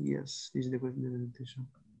 Yes, this is the presentation.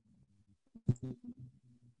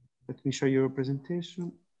 Let me show your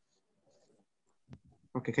presentation.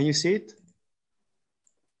 Okay, can you see it?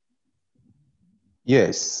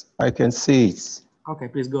 Yes, I can see it. Okay,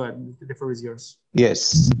 please go ahead. The floor is yours.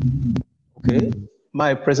 Yes. Okay.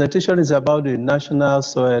 My presentation is about the National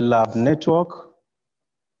Soil Lab Network,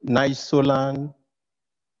 GLOSOLAN.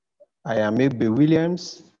 I am Egbe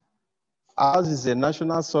Williams. Ours is a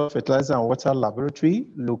National Soil Fertilizer and Water Laboratory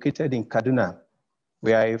located in Kaduna.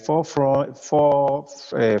 We are a four-front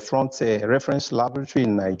reference laboratory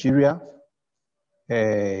in Nigeria,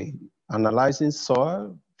 analyzing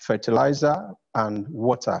soil, fertilizer, and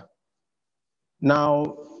water.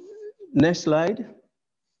 Now, next slide.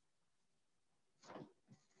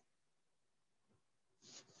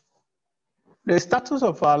 The status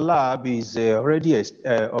of our lab is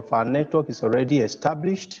of our network is already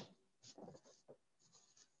established,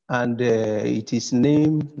 and it is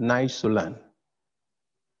named GLOSOLAN.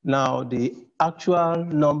 Now, the actual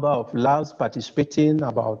number of labs participating,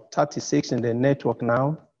 about 36 in the network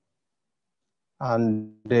now,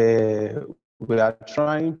 and We are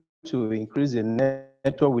trying to increase the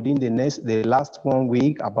network within the last 1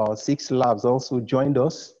 week. About 6 labs also joined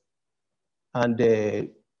us. And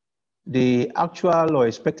the actual or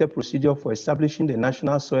expected procedure for establishing the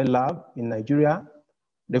National Soil Lab in Nigeria,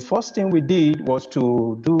 the first thing we did was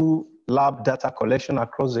to do lab data collection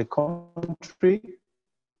across the country.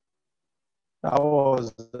 That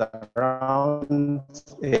was around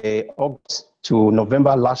August to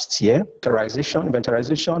November last year.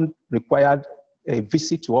 Inventarization required a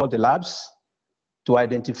visit to all the labs to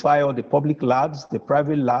identify all the public labs, the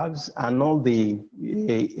private labs, and all the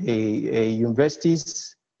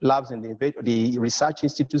universities, labs, and the research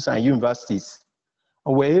institutes and universities.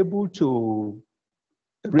 And we're able to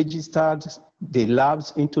register the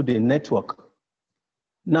labs into the network.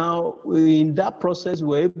 Now, in that process,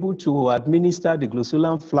 we're able to administer the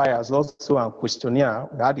GLOSOLAN flyers also and questionnaire.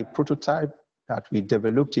 We had a prototype that we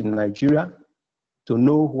developed in Nigeria to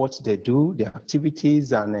know what they do, their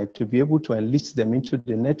activities, and to be able to enlist them into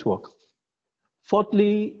the network.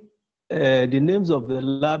 Fourthly, the names of the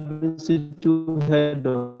lab institute head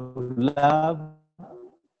of lab,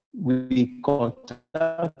 we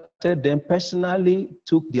contacted them personally,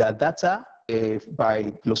 took their data by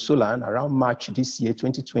GLOSOLAN around March this year,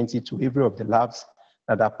 2020, to every of the labs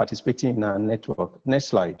that are participating in our network. Next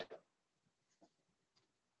slide.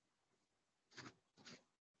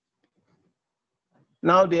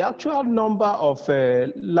 Now, the actual number of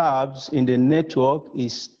labs in the network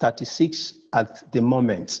is 36 at the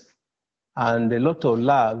moment. And a lot of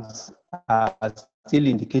labs are still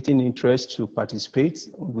indicating interest to participate.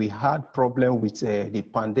 We had problem with the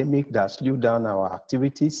pandemic that slowed down our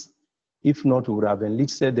activities. If not, we would have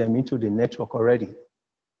enlisted them into the network already.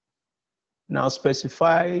 Now please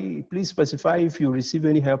specify if you receive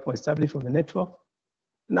any help or established from the network.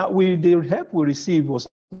 Now, the help we received was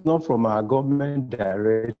not from our government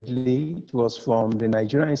directly. It was from the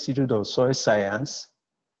Nigerian Institute of Soil Science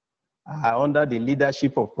under the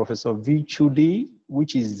leadership of Professor V. Chudi,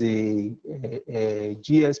 which is the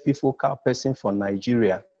GSP focal person for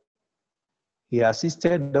Nigeria. He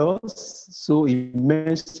assisted us so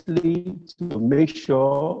immensely to make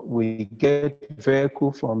sure we get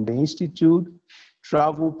vehicle from the institute,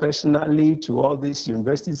 travel personally to all these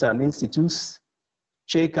universities and institutes,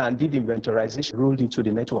 check and did inventarization, rolled into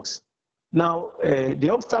the networks. Now, the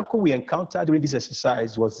obstacle we encountered during this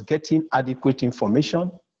exercise was getting adequate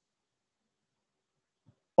information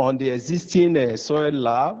on the existing soil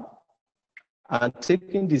lab and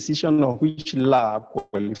taking decision on which lab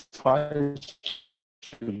qualifies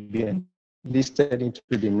to be listed into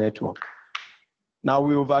the network. Now,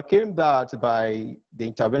 we overcame that by the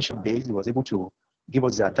intervention base. It was able to give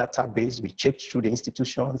us their database. We checked through the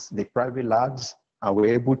institutions, the private labs, and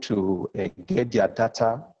we're able to get their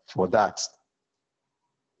data for that.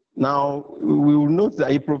 Now, we will note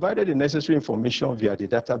that it provided the necessary information via the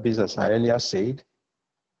database, as I earlier said.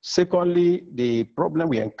 Secondly, the problem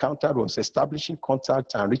we encountered was establishing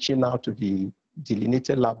contact and reaching out to the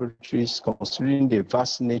delineated laboratories, considering the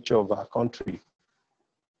vast nature of our country.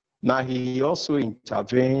 Now, he also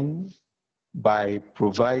intervened by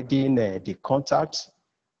providing the contact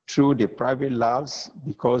through the private labs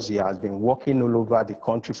because he has been working all over the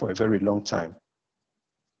country for a very long time.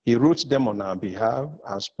 He wrote them on our behalf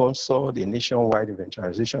and sponsored a nationwide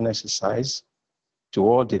inventarization exercise to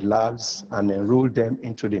all the labs and enroll them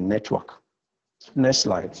into the network. Next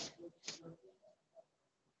slide.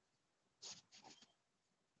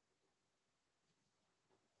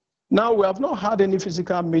 Now, we have not had any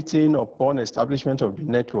physical meeting upon establishment of the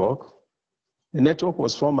network. The network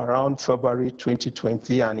was formed around February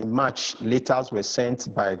 2020, and in March, letters were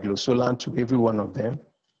sent by GLOSOLAN to every one of them.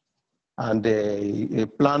 And a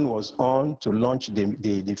plan was on to launch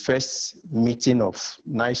the first meeting of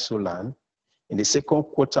NISOLAN in the second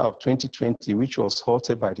quarter of 2020, which was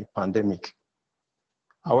halted by the pandemic.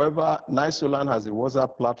 However, NISOLAN has a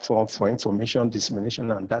WhatsApp platform for information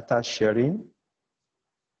dissemination and data sharing.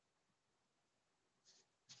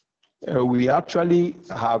 We actually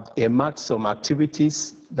have earmarked some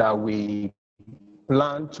activities that we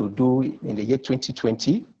plan to do in the year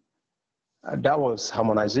 2020. That was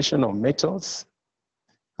harmonization of methods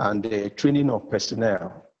and the training of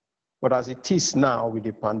personnel. But as it is now with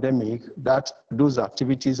the pandemic, those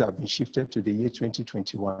activities have been shifted to the year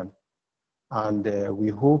 2021. And we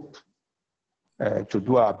hope to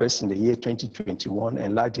do our best in the year 2021,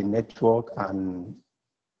 enlarge the network and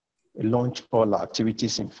launch all our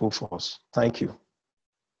activities in full force. Thank you.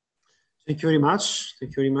 Thank you very much.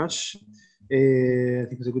 Thank you very much. I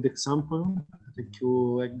think it's a good example. Thank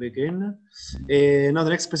you, Egbe, again. Now the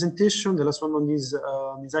next presentation, the last one on this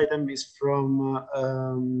item, is from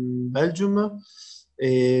Belgium.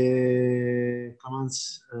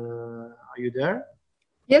 Clemence, are you there?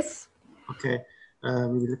 Yes. Okay.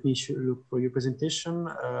 Maybe let me look for your presentation.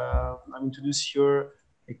 I'll introduce your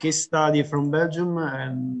case study from Belgium,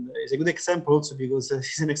 and it's a good example also because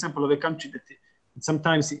it's an example of a country that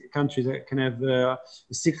sometimes countries can have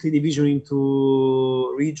strictly division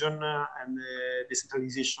into region and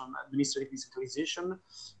decentralization, administrative decentralization.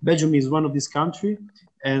 Belgium is one of these countries,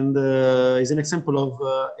 and is an example of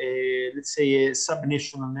let's say a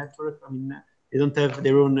sub-national network. I mean, they don't have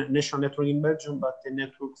their own national network in Belgium, but a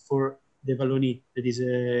network for the Wallonie, that is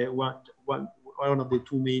one of the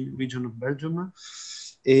two main regions of Belgium.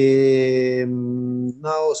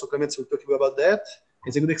 Now, so Clemence will talk about that.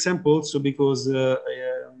 It's a good example also because,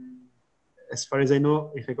 as far as I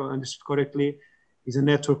know, if I understood correctly, is a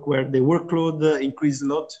network where the workload increased a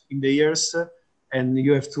lot in the years, and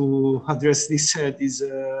you have to address this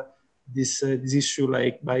issue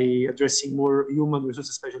like by addressing more human resources,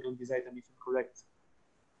 especially on this item, if I'm correct.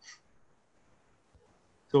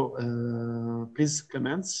 So, please,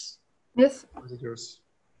 Clemence. Yes. Is it yours?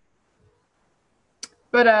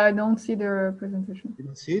 But I don't see the presentation. You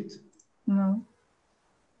don't see it? No.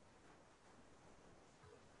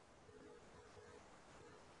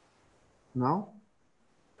 Now?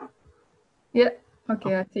 Yeah.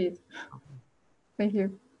 Okay, I see it. Thank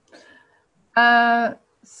you.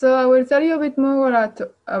 So I will tell you a bit more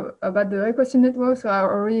about the request network. So I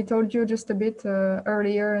already told you just a bit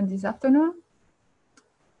earlier in this afternoon.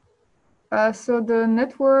 So the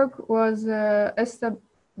network was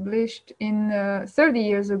established in 30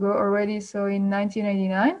 years ago already, so in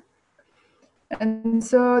 1989. And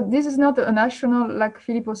so this is not a national, like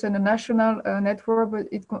Filippo said, a national network, but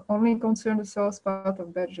it only concerns the south part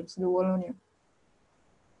of Belgium, so the Wallonia.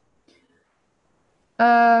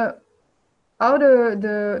 How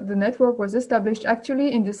the network was established,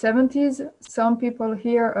 actually in the 70s, some people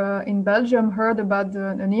here in Belgium heard about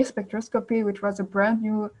the near spectroscopy, which was a brand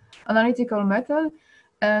new analytical method,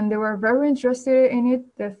 and they were very interested in it.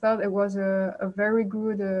 They thought it was a very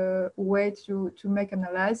good way to make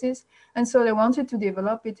analysis, and so they wanted to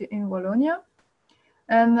develop it in Wallonia.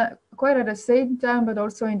 And quite at the same time, but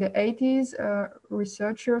also in the 80s,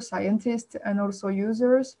 researchers, scientists, and also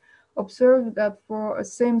users observed that for a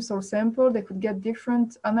same soil sample, they could get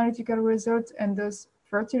different analytical results and thus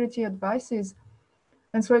fertility advices.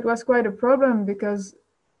 And so it was quite a problem because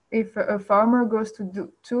if a farmer goes to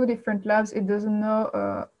two different labs, it doesn't know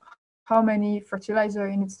how many fertilizer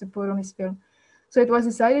he needs to put on his field. So it was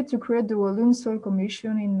decided to create the Walloon Soil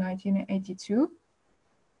Commission in 1982.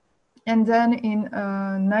 And then in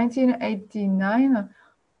 1989,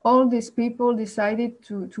 all these people decided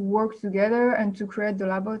to work together and to create the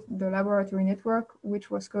laboratory network, which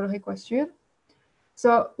was called Requestur.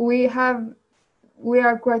 So we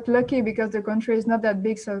are quite lucky because the country is not that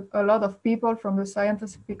big, so a lot of people from the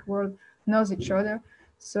scientific world knows each other.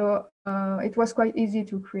 So it was quite easy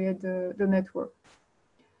to create the network.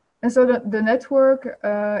 And so the network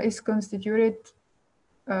is constituted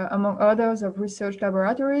among others of research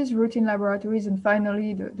laboratories, routine laboratories, and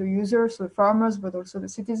finally the users, the farmers, but also the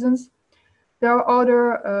citizens. There are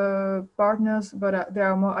other partners, but they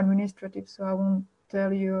are more administrative, so I won't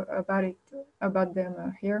tell you about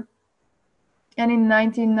them here. And in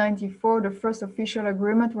 1994, the first official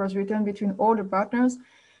agreement was written between all the partners.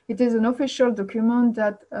 It is an official document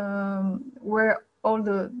that where all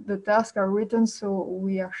the tasks are written, so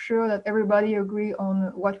we are sure that everybody agree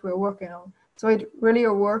on what we're working on. So it's really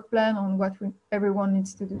a work plan on what everyone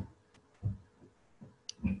needs to do.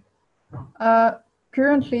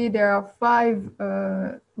 Currently, there are 5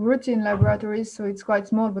 routine laboratories, so it's quite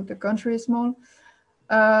small, but the country is small.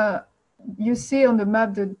 You see on the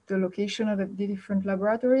map the location of the different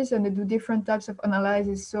laboratories, and they do different types of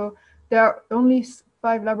analysis. So there are only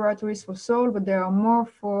 5 laboratories for soil, but there are more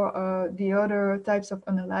for the other types of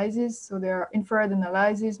analysis. So there are infrared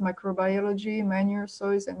analysis, microbiology, manure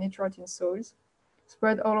soils, and nitrate in soils,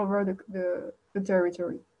 spread all over the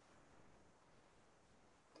territory.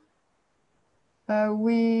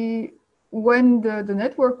 When the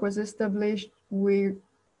network was established, we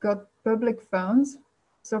got public funds,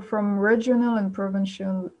 so from regional and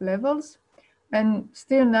provincial levels. And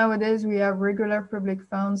still nowadays, we have regular public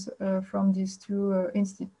funds from these two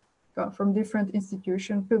from different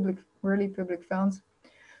institutions, really public funds.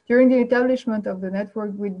 During the establishment of the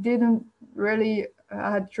network, we didn't really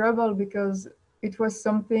had trouble because it was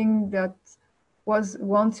something that was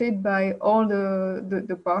wanted by all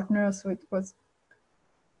the partners. So it was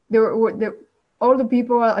all the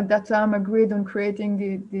people at that time agreed on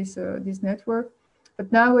creating this network.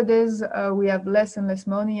 But nowadays we have less and less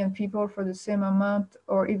money and people for the same amount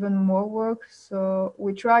or even more work. So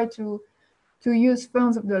we try to use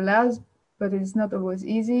funds of the labs, but it's not always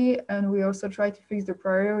easy. And we also try to fix the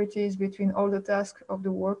priorities between all the tasks of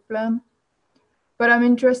the work plan. But I'm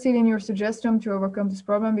interested in your suggestion to overcome this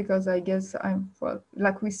problem because I guess well,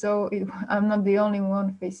 like we saw, I'm not the only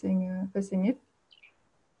one facing it.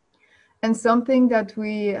 And something that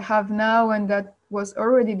we have now and that was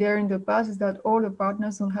already there in the past is that all the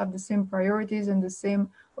partners don't have the same priorities and the same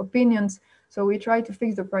opinions. So we try to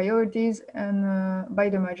fix the priorities and by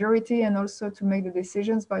the majority, and also to make the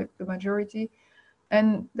decisions by the majority.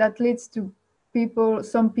 And that leads to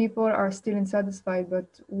some people are still unsatisfied, but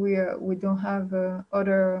we don't have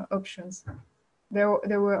other options.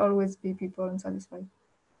 There will always be people unsatisfied.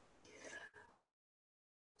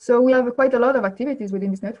 So we have quite a lot of activities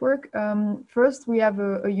within this network. First, we have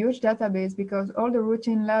a huge database because all the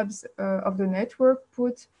routine labs of the network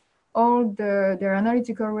put all their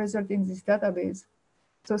analytical results in this database.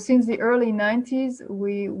 So since the early 90s,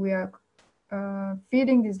 we are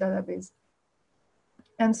feeding this database.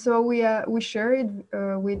 And so we share it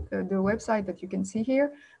with the website that you can see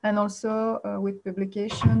here, and also with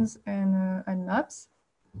publications and maps.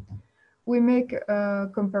 We make a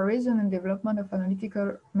comparison and development of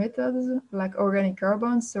analytical methods like organic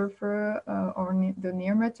carbon, sulfur, or the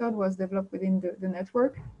NEAR method was developed within the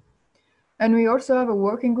network. And we also have a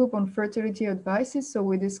working group on fertility advices. So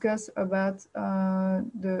we discuss about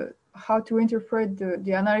how to interpret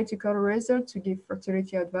the analytical result to give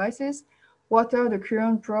fertility advices. What are the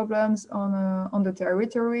current problems on the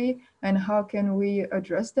territory and how can we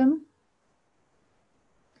address them?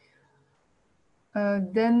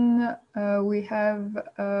 Then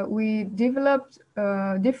we developed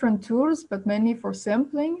different tools, but mainly for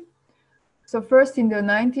sampling. So first in the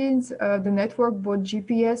 90s, the network bought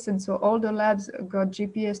GPS, and so all the labs got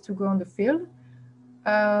GPS to go on the field.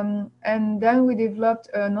 And then we developed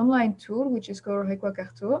an online tool, which is called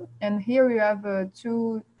Requacarto. And here you have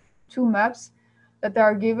two maps that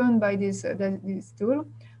are given by this tool.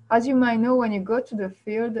 As you might know, when you go to the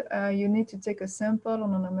field, you need to take a sample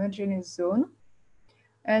on an homogeneous zone.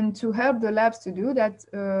 And to help the labs to do that,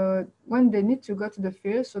 when they need to go to the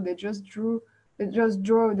field, so they just draw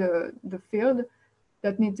the field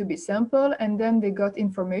that need to be sampled, and then they got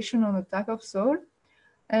information on the type of soil.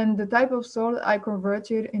 And the type of soil I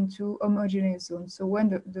converted into homogeneous zone. So when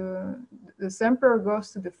the sampler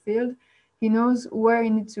goes to the field, he knows where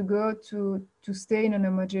he needs to go to stay in an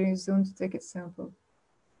homogeneous zone to take its sample.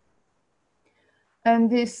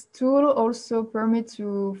 And this tool also permits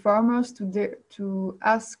to farmers to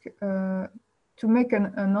ask, to make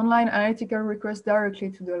an online analytical request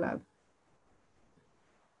directly to the lab.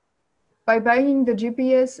 By buying the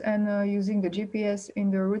GPS and using the GPS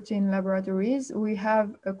in the routine laboratories, we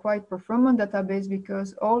have a quite performant database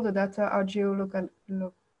because all the data are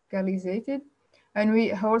geolocalized. And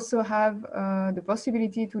we also have the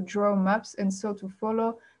possibility to draw maps and so to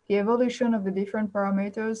follow the evolution of the different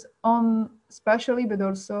parameters spatially, but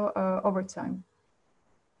also over time.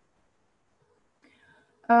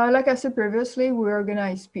 Like I said previously, we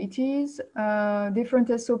organize PTs. Different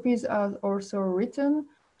SOPs are also written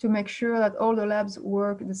to make sure that all the labs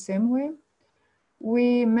work the same way.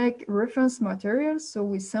 We make reference materials, so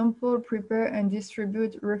we sample, prepare, and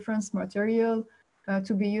distribute reference material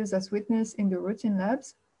to be used as witness in the routine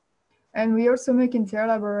labs. And we also make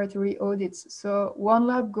inter-laboratory audits. So one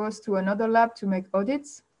lab goes to another lab to make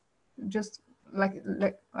audits, just like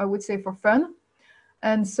I would say for fun.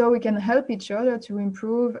 And so we can help each other to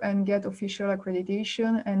improve and get official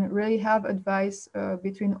accreditation and really have advice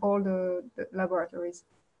between all the laboratories.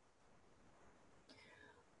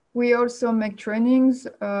 We also make trainings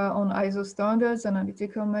on ISO standards,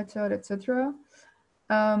 analytical method, etc.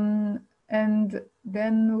 And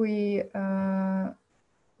then we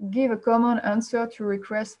give a common answer to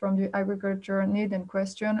requests from the agriculture need and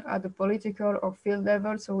question at the political or field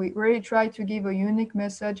level. So we really try to give a unique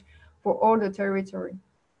message for all the territory.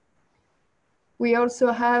 We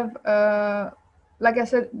also have, like I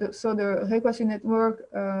said, so the Requacio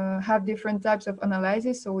network have different types of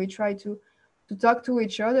analysis. So we try to talk to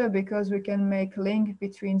each other because we can make link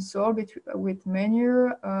between soil, with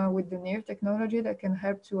manure, with the NEAR technology that can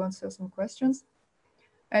help to answer some questions.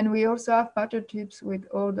 And we also have partnerships with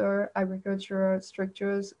other agricultural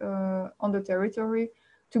structures on the territory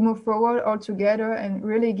to move forward all together and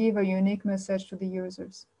really give a unique message to the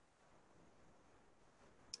users.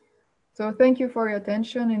 So thank you for your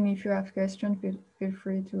attention, and if you have questions, feel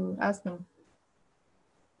free to ask them.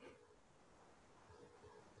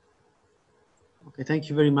 Okay, thank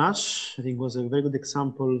you very much. I think it was a very good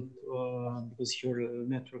example because your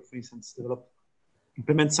network, for instance,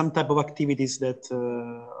 implement some type of activities that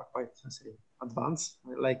are quite, let's say, advanced.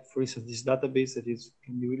 Like, for instance, this database that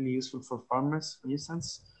can be really useful for farmers, for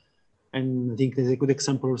instance. And I think there's a good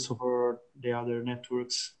example also for the other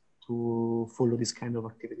networks to follow this kind of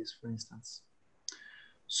activities, for instance.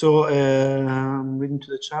 So I'm reading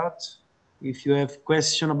to the chat. If you have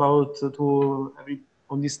question about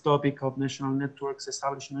on this topic of national networks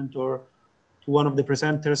establishment or to one of the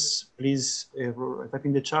presenters, please type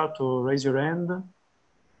in the chat or raise your hand.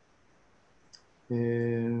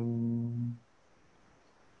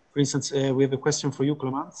 For instance, we have a question for you,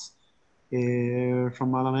 Clemens,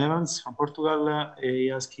 from Alan Evans from Portugal.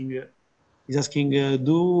 He's asking,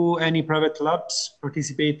 do any private labs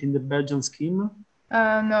participate in the Belgian scheme?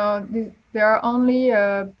 No, there are only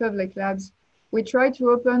public labs. We try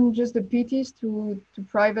to open just the PTs to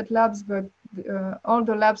private labs, but all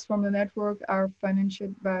the labs from the network are financed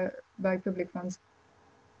by public funds.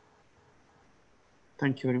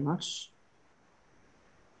 Thank you very much.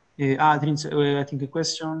 I think a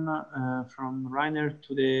question from Rainer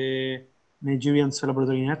to the Nigerian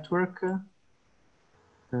Laboratory Network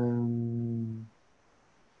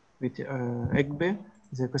with Egbe.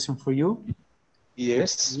 Is a question for you?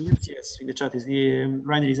 Yes. Yes, in the chat is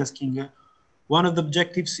Rainer is asking, one of the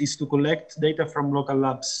objectives is to collect data from local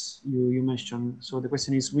labs you mentioned. So the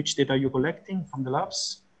question is, which data are you collecting from the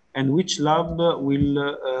labs and which lab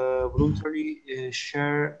will voluntarily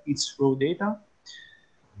share its raw data?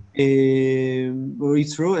 Or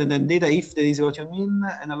its raw and then data, if that is what you mean,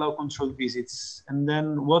 and allow controlled visits. And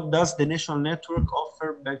then what does the national network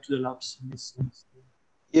offer back to the labs in this sense?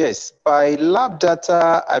 Yes, by lab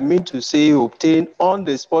data, I mean to say obtain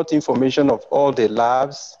on-the-spot information of all the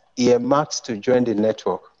labs earmarked to join the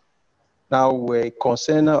network. Now we're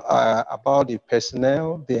concerned about the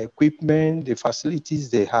personnel, the equipment, the facilities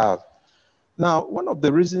they have. Now, one of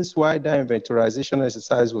the reasons why that inventarization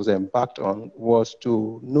exercise was embarked on was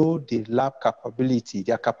to know the lab capability,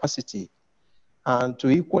 their capacity, and to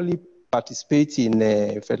equally participate in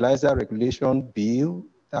a fertilizer regulation bill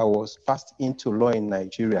that was passed into law in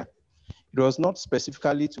Nigeria. It was not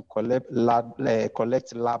specifically to collect lab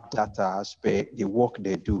data as per the work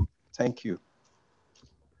they do. Thank you.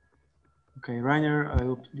 Okay, Rainer, I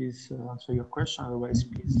hope this answers your question. Otherwise,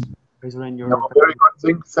 please raise your hand. No, very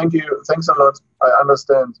good. Thank you. Thanks a lot. I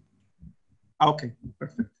understand. Okay,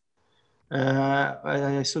 perfect.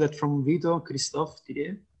 I saw that from Vito, Christophe,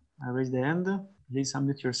 Thierry. Raise the hand. Please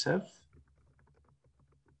unmute yourself.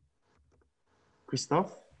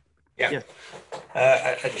 Christophe? Yeah. Yes.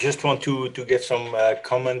 I just want to get some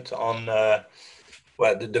comment on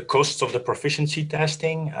well, the costs of the proficiency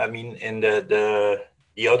testing. I mean, in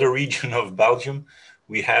the other region of Belgium,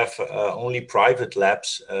 we have only private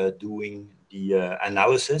labs doing the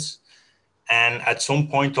analysis. And at some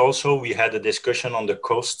point also, we had a discussion on the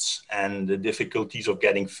costs and the difficulties of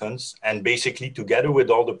getting funds. And basically, together with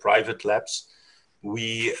all the private labs,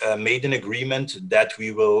 we made an agreement that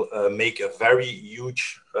we will make a very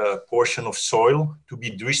huge portion of soil to be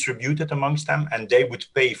distributed amongst them, and they would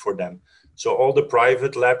pay for them. So all the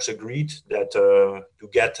private labs agreed that to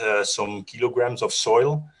get some kilograms of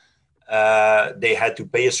soil, they had to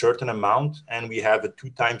pay a certain amount, and we have a 2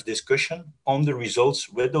 times discussion on the results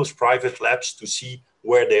with those private labs to see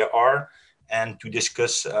where they are and to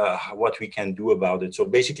discuss what we can do about it. So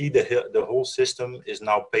basically the whole system is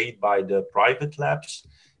now paid by the private labs,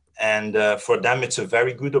 and for them it's a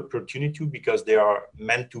very good opportunity because they are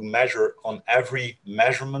meant to measure on every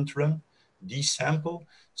measurement run this sample.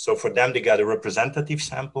 So for them, they got a representative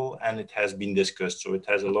sample and it has been discussed. So it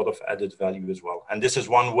has a lot of added value as well. And this is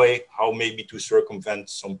one way how maybe to circumvent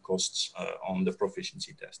some costs on the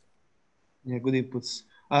proficiency test. Yeah, good inputs.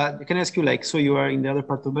 Can I ask you, like, so you are in the other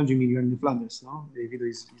part of Belgium, you're in the Flanders, no? The video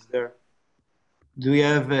is there. Do you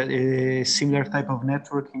have a similar type of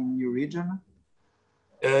network in your region?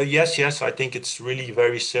 Yes, I think it's really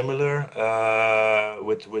very similar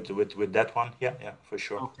with that one. Yeah, for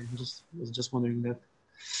sure. Okay, just wondering that.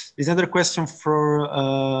 There's another question for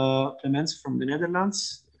Clemens from the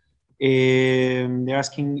Netherlands. They're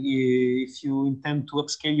asking if you intend to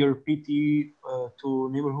upscale your PT to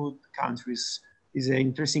neighborhood countries. Is an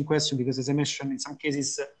interesting question because, as I mentioned, in some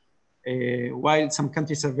cases, while some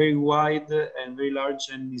countries are very wide and very large,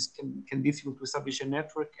 and it can be difficult to establish a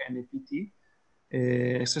network and a PT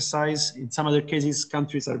exercise. In some other cases,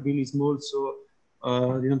 countries are really small, so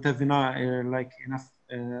they don't have enough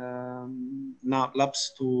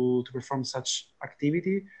labs to perform such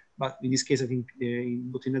activity. But in this case, I think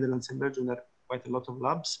both in Netherlands and Belgium, there are quite a lot of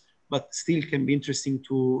labs. but still can be interesting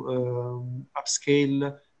to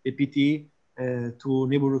upscale the PT to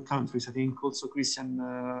neighborhood countries. I think also Christian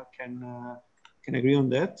can agree on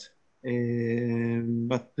that.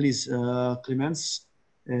 But please, Clemens,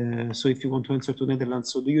 so if you want to answer to Netherlands,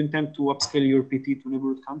 so do you intend to upscale your PT to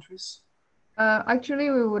neighborhood countries? Actually,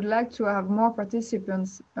 we would like to have more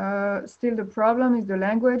participants. Still, the problem is the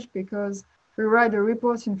language, because we write the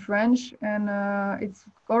reports in French and it's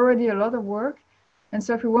already a lot of work. And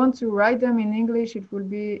so if we want to write them in English, it will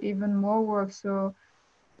be even more work. So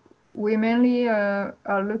we mainly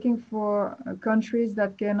are looking for countries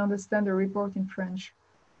that can understand the report in French.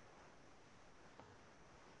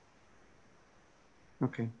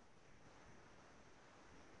 Okay.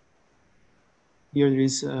 Here there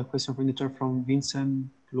is a question from the chat from Vincent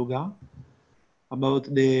Luga about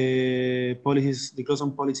the policies, the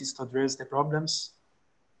GLOSOLAN policies to address the problems.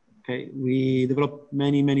 Okay, we developed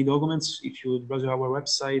many documents. If you browse our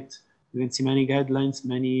website, you can see many guidelines,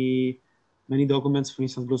 many documents. For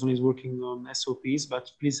instance, GLOSOLAN is working on SOPs.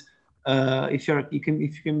 But please, if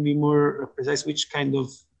you can be more precise, which kind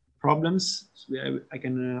of problems, so I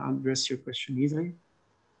can address your question easily.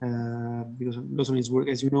 Because GLOSOLAN is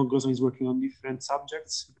as you know, GLOSOLAN is working on different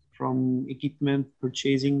subjects, from equipment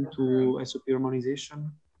purchasing to SOP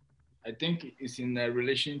harmonization. I think it's in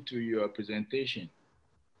relation to your presentation.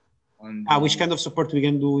 On which kind of support we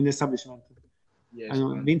can do in the establishment? Yes.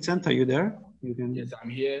 Vincent, are you there? You can... Yes, I'm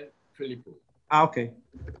here, Filippo. Okay.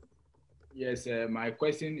 Yes, my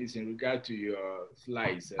question is in regard to your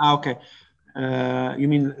slides. Okay. You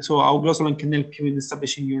mean, so how GLOSOLAN can help you in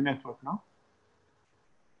establishing your network now?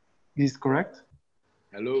 Is it correct?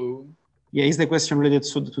 Hello? Yeah, is the question related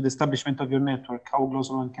to the establishment of your network? How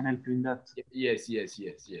GLOSOLAN can help you in that? Yes.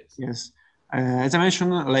 Yes. As I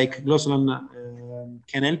mentioned, like GLOSOLAN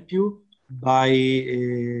can help you by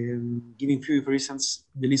giving you, for instance,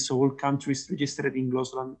 the list of all countries registered in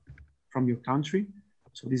GLOSOLAN from your country.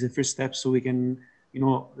 So this is the first step. So we can,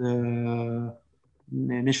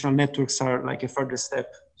 national networks are like a further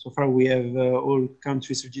step. So far we have all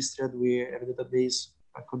countries registered. We have a database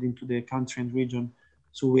according to the country and region.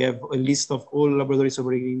 So we have a list of all laboratories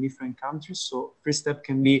operating in different countries. So first step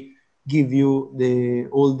can be give you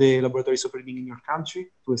all the laboratories operating in your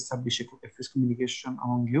country to establish a first communication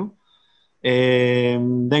among you.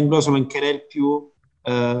 Then GLOSOLAN can help you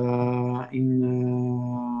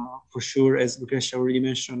for sure, as Lucretia already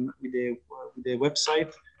mentioned, with the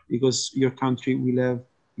website, because your country will have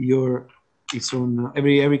its own.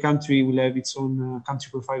 Every country will have its own country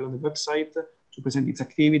profile on the website to present its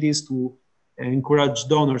activities, to encourage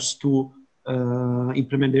donors to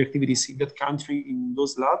implement their activities in that country, in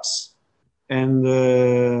those labs. And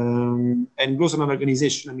GLOSOLAN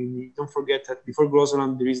organization, I mean, don't forget that before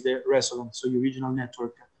GLOSOLAN, there is the RESOLAN, so your regional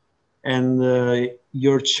network. And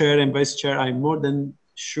your chair and vice chair, I'm more than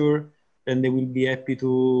sure that they will be happy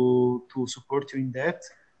to support you in that,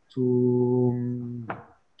 to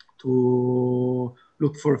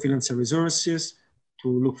look for financial resources, to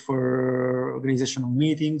look for organizational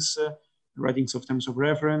meetings, writings of terms of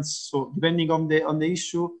reference. So depending on the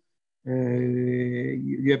issue,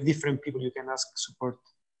 you have different people you can ask support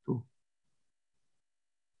to.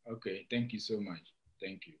 Okay, thank you so much.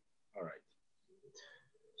 Thank you. All right.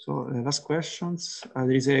 So last questions.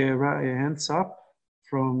 There is a hands up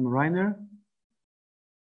from Rainer.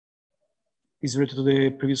 Is related to the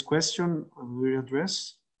previous question we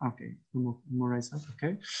address. Okay, no more raise up.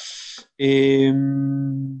 Okay.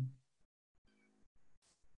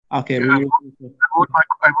 Okay. Yeah,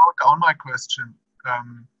 I wrote down my question.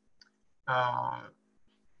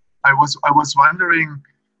 I was wondering,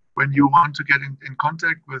 when you want to get in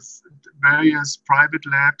contact with various private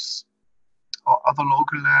labs or other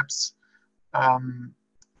local labs,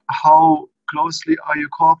 how closely are you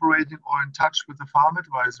cooperating or in touch with the farm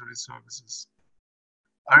advisory services?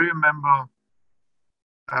 I remember,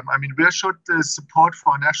 I mean, where should the support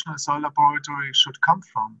for a national soil laboratory should come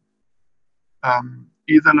from?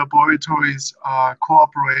 Either laboratories are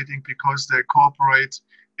cooperating because they cooperate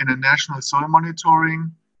in a national soil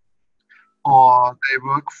monitoring, or they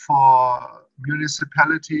work for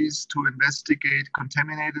municipalities to investigate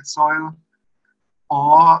contaminated soil,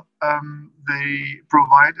 or they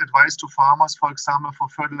provide advice to farmers, for example, for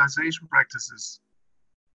fertilization practices.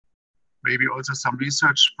 Maybe also some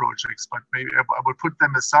research projects, but maybe I would put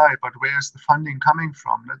them aside. But where is the funding coming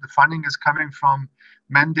from? The funding is coming from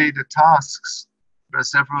mandated tasks where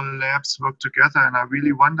several labs work together. And I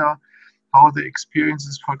really wonder how the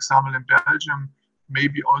experiences, for example, in Belgium,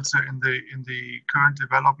 maybe also in the current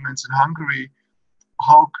developments in Hungary,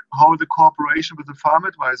 how the cooperation with the farm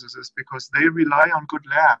advisors is, because they rely on good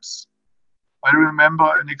labs. I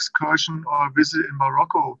remember an excursion or a visit in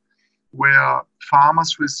Morocco where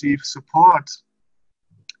farmers receive support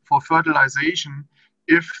for fertilization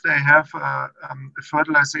if they have a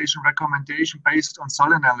fertilization recommendation based on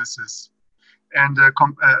soil analysis. And a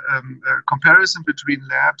comparison between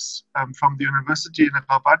labs from the university in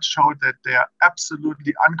Rabat showed that they are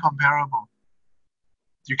absolutely uncomparable.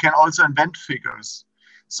 You can also invent figures.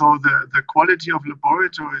 So the quality of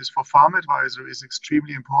laboratories for farm advisor is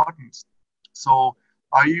extremely important. So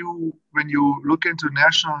when you look into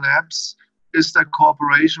national labs, is there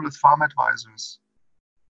cooperation with farm advisors?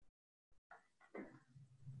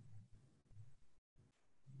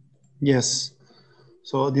 Yes.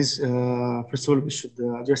 So this, first of all, we should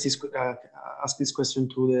address this, ask this question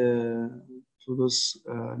to those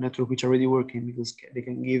networks which are already working, because they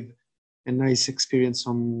can give a nice experience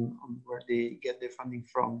on where they get their funding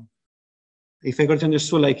from. If I got to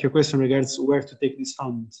understand, like your question regards where to take these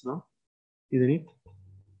funds, no? Isn't it?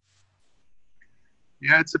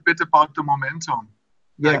 Yeah, it's a bit about the momentum.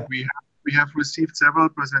 Yeah. Like we have received several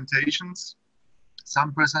presentations.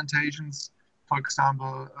 Some presentations, for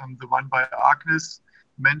example, the one by Agnes,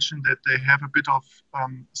 mentioned that they have a bit of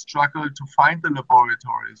struggle to find the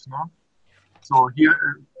laboratories, no? So here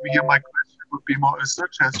my question would be more a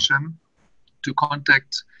suggestion to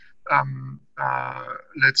contact,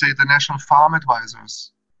 let's say, the national farm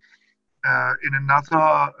advisors. In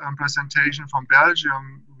another presentation from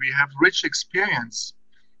Belgium, we have rich experience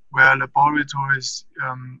where laboratories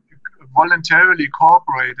voluntarily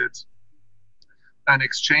cooperated and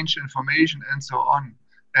exchanged information and so on.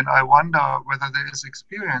 And I wonder whether there is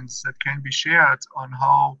experience that can be shared on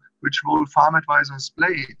which role farm advisors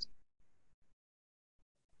played.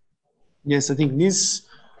 Yes, I think this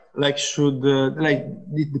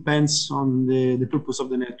it depends on the purpose of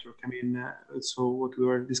the network. I mean, so what we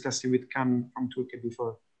were discussing with Can from Turkey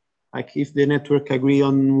before, like if the network agree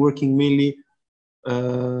on working mainly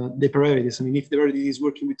the priorities. I mean, if the priority is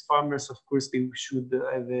working with farmers, of course they should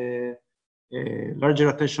have a larger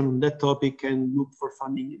attention on that topic and look for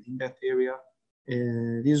funding in that area.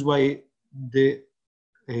 This is why the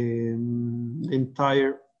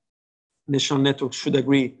entire national network should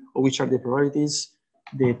agree on which are the priorities,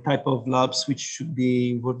 the type of labs which should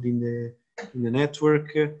be involved in the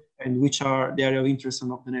network, and which are the area of interest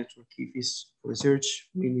of the network. If it's for research,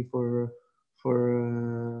 mainly for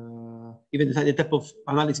even the type of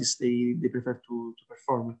analysis they prefer to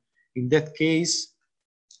perform. In that case,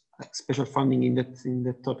 special funding in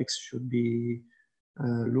that topics should be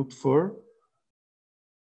looked for,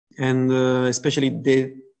 and especially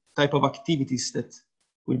the type of activities that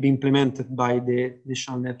will be implemented by the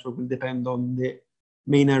national network will depend on the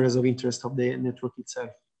main areas of interest of the network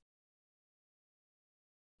itself.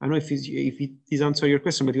 I don't know if it is answer your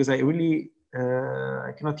question, but because I really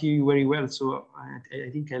I cannot hear you very well, so I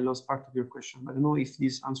think I lost part of your question. I don't know if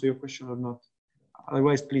this answer your question or not.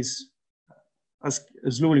 Otherwise, please ask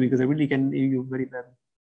slowly, because I really can hear you very bad.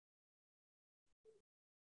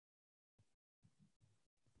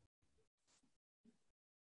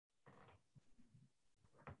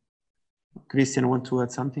 Christian, want to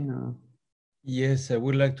add something? Yes, I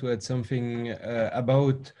would like to add something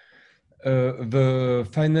about the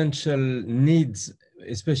financial needs,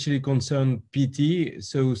 especially concern PT,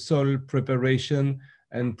 so soil preparation,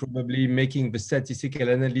 and probably making the statistical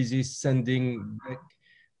analysis, sending back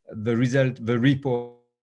the result, the report.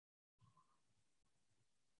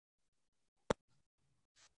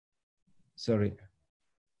 Sorry,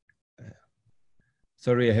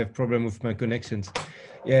 I have problem with my connections.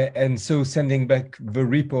 Yeah, and so sending back the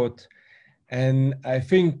report. And I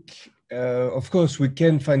think, of course, we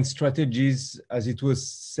can find strategies, as it was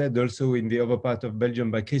said also in the other part of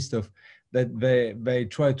Belgium by Christophe, that they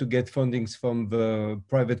try to get fundings from the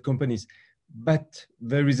private companies. But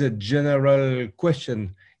there is a general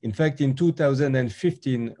question. In fact, in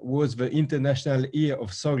 2015 was the International Year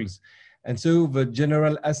of Soils. And so the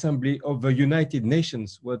General Assembly of the United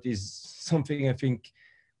Nations, what is something I think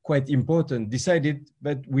quite important, decided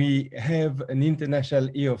that we have an International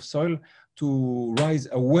Year of Soil to raise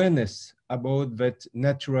awareness about that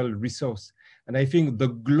natural resource. And I think the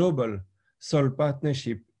global soil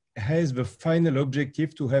partnership has the final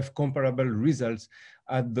objective to have comparable results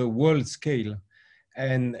at the world scale.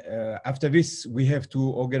 And after this, we have to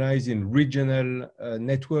organize in regional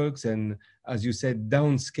networks and, as you said,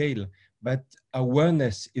 downscale. But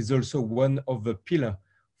awareness is also one of the pillars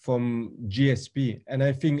from GSP. And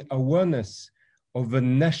I think awareness of a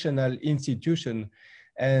national institution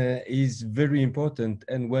is very important.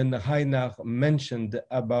 And when Heiner mentioned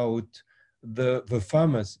about the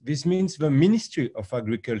farmers, this means the Ministry of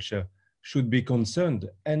Agriculture should be concerned.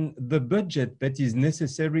 And the budget that is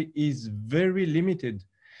necessary is very limited.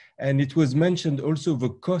 And it was mentioned also the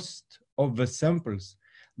cost of the samples.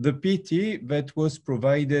 The PT that was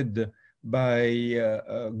provided by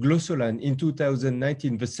GLOSOLAN in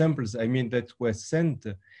 2019, the samples, I mean, that were sent,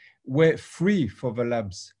 were free for the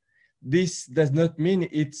labs. This does not mean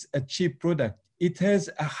it's a cheap product. It has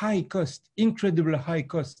a high cost, incredible high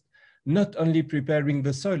cost, not only preparing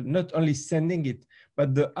the soil, not only sending it,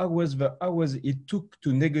 but the hours it took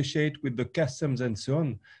to negotiate with the customs and so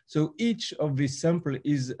on. So each of these samples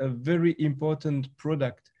is a very important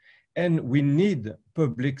product, and we need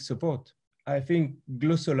public support. I think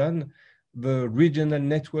GLOSOLAN, the regional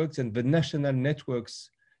networks and the national networks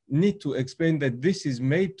need to explain that this is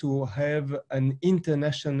made to have an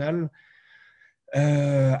international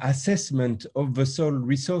assessment of the soil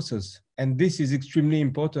resources. And this is extremely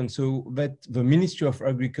important, so that the Ministry of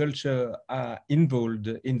Agriculture are involved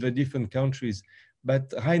in the different countries.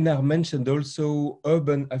 But Rainer mentioned also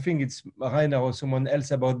urban, I think it's Rainer or someone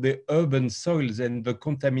else, about the urban soils and the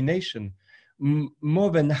contamination.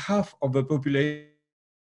 More than half of the population.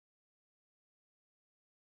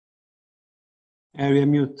 We are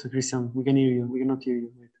mute, Christian. We can hear you. We cannot hear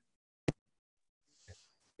you.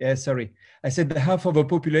 Yeah, sorry. I said that half of the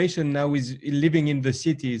population now is living in the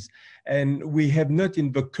cities, and we have not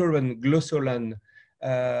in the current GLOSOLAN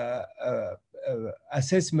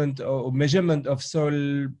assessment or measurement of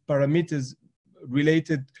soil parameters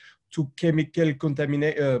related to chemical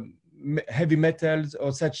contamination, heavy metals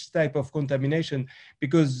or such type of contamination,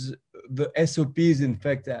 because the SOPs, in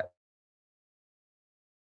fact,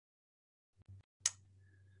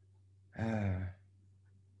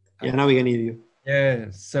 yeah, now we can hear you. Yeah,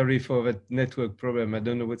 sorry for that network problem. I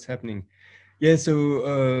don't know what's happening. Yeah,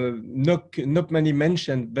 so not many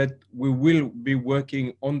mentioned, but we will be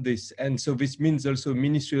working on this. And so this means also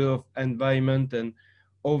Ministry of Environment and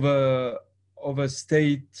other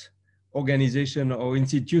state organization or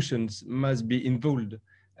institutions must be involved.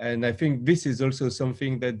 And I think this is also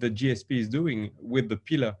something that the GSP is doing with the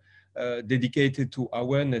pillar dedicated to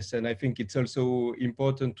awareness. And I think it's also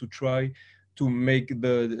important to try to make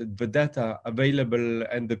the data available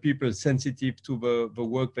and the people sensitive to the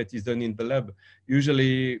work that is done in the lab.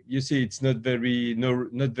 Usually, you see, it's not very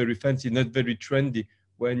fancy, not very trendy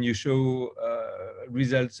when you show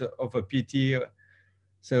results of a PT.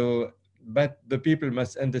 So, but the people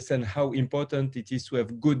must understand how important it is to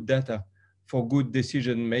have good data for good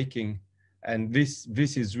decision making. And this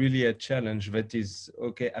is really a challenge that is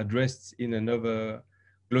addressed in another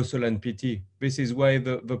GLOSOLAN PT. This is why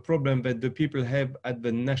the problem that the people have at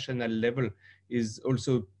the national level is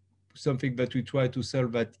also something that we try to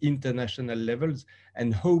solve at international levels,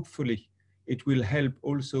 and hopefully it will help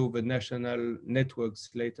also the national networks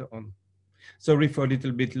later on. Sorry for a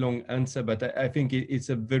little bit long answer, but I think it's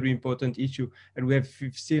a very important issue, and we have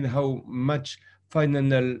seen how much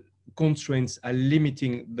final constraints are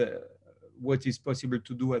limiting what is possible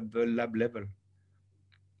to do at the lab level.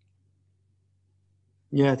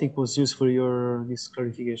 Yeah, I think it was useful this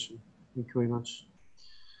clarification. Thank you very much.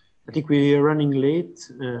 I think we are running late.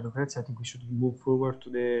 I think we should move forward to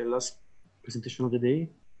the last presentation of the day.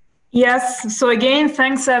 Yes, so again,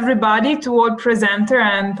 thanks everybody, to all presenters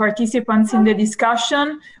and participants in the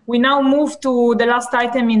discussion. We now move to the last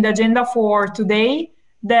item in the agenda for today,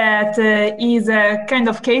 that is a kind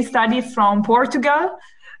of case study from Portugal.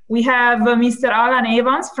 We have Mr. Alan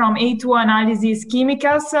Evans from A2 Analysis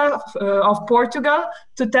Químicas of Portugal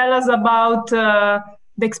to tell us about the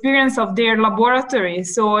experience of their laboratory.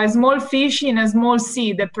 So a small fish in a small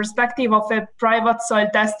sea, the perspective of a private soil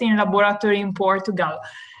testing laboratory in Portugal.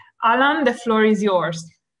 Alan, the floor is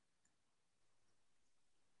yours.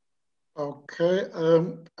 Okay,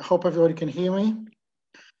 I hope everybody can hear me.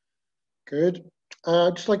 Good.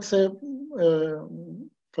 I'd just like to say,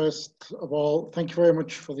 first of all, thank you very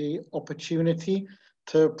much for the opportunity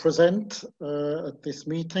to present at this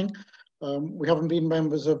meeting. We haven't been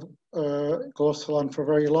members of GLOSOLAN for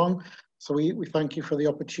very long, so we thank you for the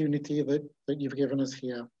opportunity that you've given us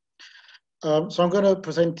here. So I'm going to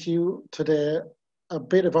present to you today a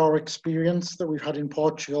bit of our experience that we've had in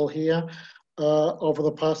Portugal here over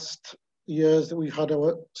the past years that we've had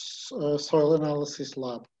our soil analysis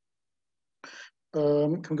lab.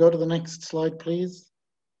 Can we go to the next slide, please?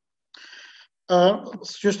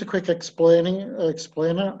 Just a quick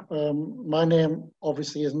explainer. My name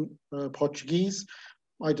obviously isn't Portuguese.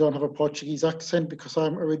 I don't have a Portuguese accent because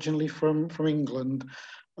I'm originally from England.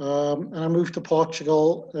 And I moved to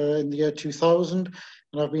Portugal in the year 2000,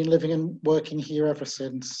 and I've been living and working here ever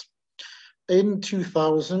since. In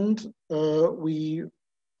 2000, we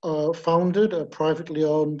founded a privately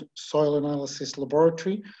owned soil analysis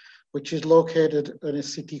laboratory, which is located in a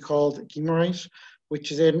city called Guimarães,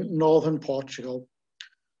 which is in northern Portugal.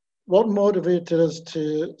 What motivated us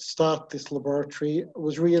to start this laboratory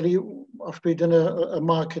was really, after we'd done a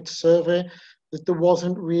market survey, that there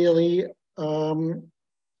wasn't really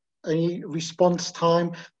any response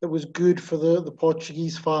time that was good for the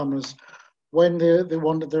Portuguese farmers. When they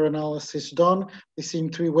wanted their analysis done, they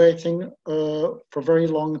seemed to be waiting for very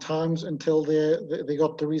long times until they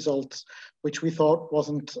got the results, which we thought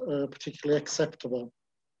wasn't particularly acceptable.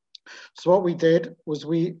 So what we did was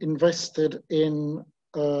we invested in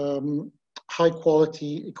high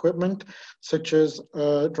quality equipment such as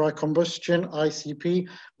dry combustion, ICP,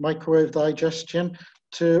 microwave digestion,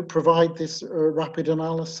 to provide this rapid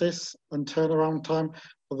analysis and turnaround time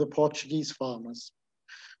for the Portuguese farmers.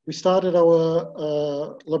 We started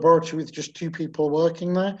our laboratory with just 2 people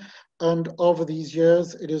working there, and over these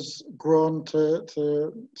years it has grown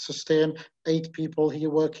to sustain 8 people here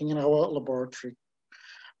working in our laboratory.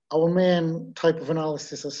 Our main type of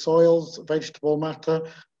analysis is soils, vegetable matter,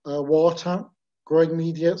 water, growing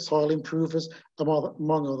media, soil improvers,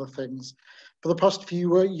 among other things. For the past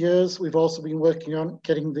few years, we've also been working on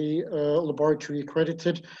getting the laboratory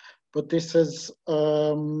accredited, but this has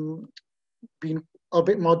been a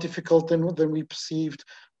bit more difficult than we perceived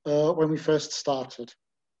when we first started.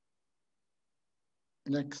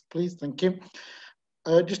 Next, please, thank you.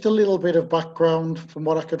 Just a little bit of background from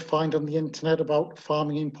what I could find on the internet about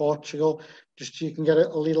farming in Portugal, just so you can get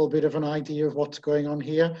a little bit of an idea of what's going on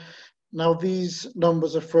here. Now, these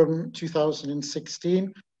numbers are from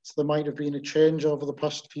 2016, so there might have been a change over the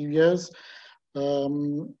past few years.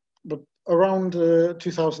 But around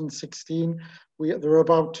 2016, there were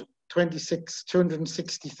about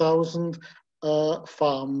 260,000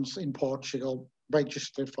 farms in Portugal,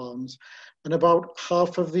 registered farms. And about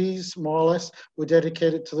half of these, more or less, were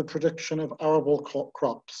dedicated to the production of arable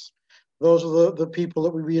crops. Those are the people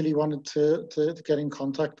that we really wanted to get in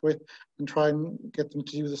contact with and try and get them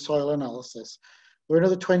to do the soil analysis. There were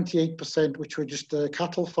another 28% which were just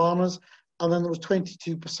cattle farmers, and then there was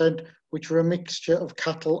 22% which were a mixture of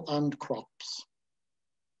cattle and crops.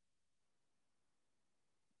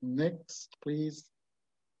 Next, please.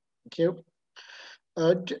 Thank you.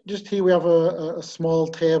 Just here we have a small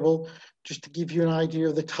table just to give you an idea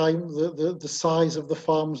of the size of the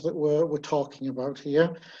farms that we're talking about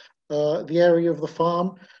here. The area of the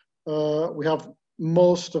farm, we have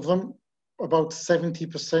most of them, about 70%,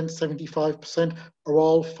 75% are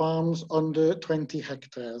all farms under 20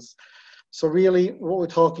 hectares. So really what we're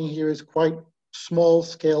talking here is quite small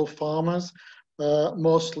scale farmers,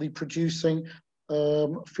 mostly producing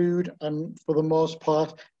food, and for the most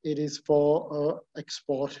part it is for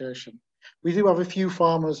exportation. We do have a few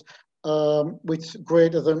farmers with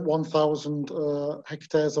greater than 1,000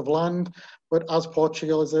 hectares of land, but as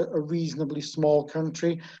Portugal is a reasonably small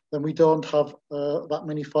country, then we don't have that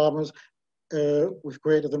many farmers with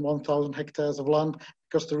greater than 1,000 hectares of land,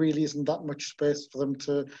 because there really isn't that much space for them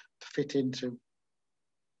to fit into.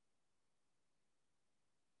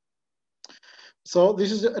 So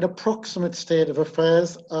this is an approximate state of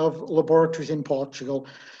affairs of laboratories in Portugal.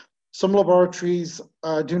 Some laboratories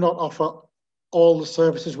do not offer all the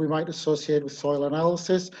services we might associate with soil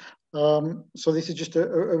analysis. So this is just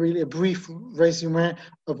a brief resume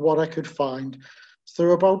of what I could find. So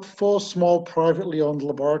there are about 4 small privately owned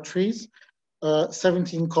laboratories,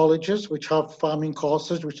 17 colleges which have farming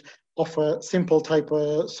courses which offer simple type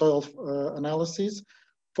of soil analyses,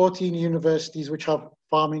 14 universities which have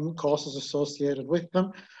farming courses associated with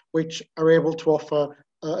them, which are able to offer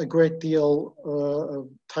a great deal of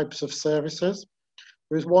types of services.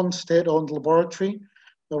 There is 1 state-owned laboratory.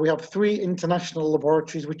 We have 3 international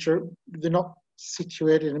laboratories which they're not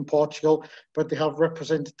situated in Portugal, but they have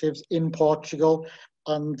representatives in Portugal,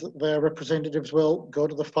 and their representatives will go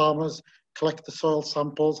to the farmers, collect the soil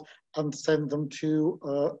samples, and send them to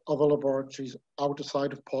other laboratories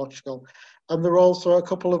outside of Portugal. And there are also a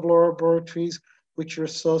couple of laboratories which are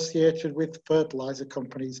associated with fertilizer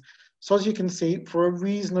companies. So as you can see, for a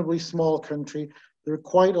reasonably small country, there are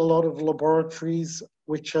quite a lot of laboratories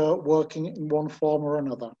which are working in one form or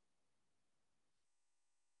another.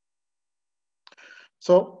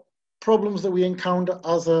 So problems that we encounter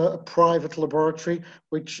as a private laboratory,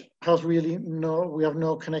 which has really we have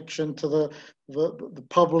no connection to the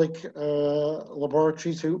public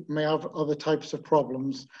laboratories who may have other types of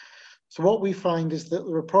problems. So what we find is that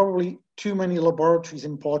there are probably too many laboratories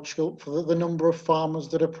in Portugal for the number of farmers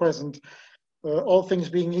that are present. All things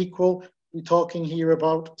being equal, we're talking here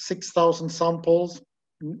about 6,000 samples,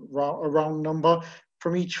 a round number,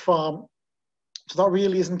 from each farm. So that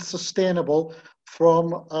really isn't sustainable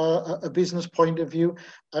from a business point of view,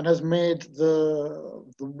 and has made the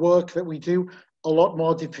work that we do a lot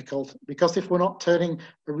more difficult, because if we're not turning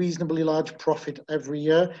a reasonably large profit every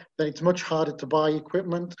year, then it's much harder to buy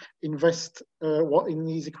equipment, invest in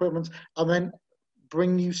these equipment, and then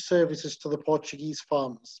bring new services to the Portuguese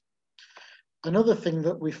farmers. Another thing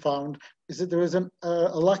that we found is that there is a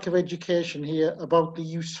lack of education here about the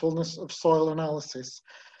usefulness of soil analysis.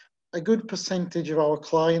 A good percentage of our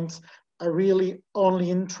clients are really only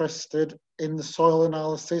interested in the soil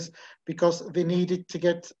analysis because they need it to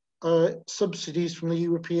get subsidies from the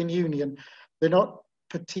European Union. They're not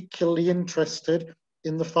particularly interested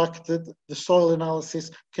in the fact that the soil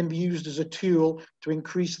analysis can be used as a tool to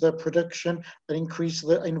increase their production and increase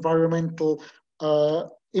the environmental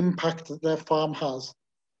impact that their farm has.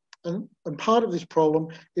 And part of this problem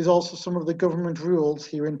is also some of the government rules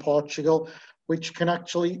here in Portugal, which can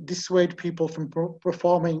actually dissuade people from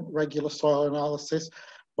performing regular soil analysis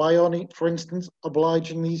by only, for instance,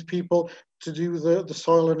 obliging these people to do the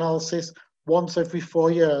soil analysis once every 4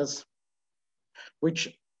 years,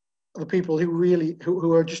 which the people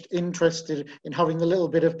who are just interested in having a little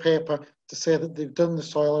bit of paper to say that they've done the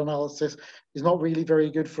soil analysis is not really very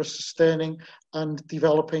good for sustaining and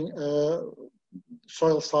developing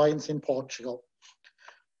soil science in Portugal.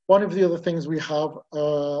 One of the other things we have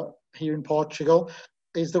here in Portugal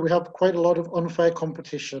is that we have quite a lot of unfair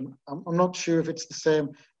competition. I'm not sure if it's the same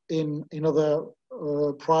in other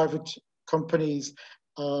private companies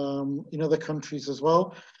in other countries as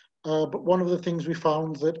well. But one of the things we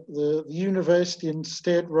found that the university and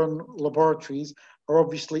state-run laboratories are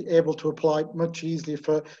obviously able to apply much easier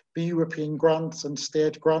for the European grants and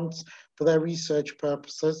state grants for their research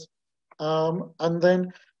purposes. And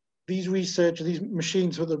then these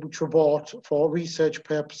machines which were bought for research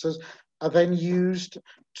purposes are then used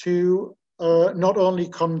to not only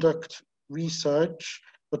conduct research,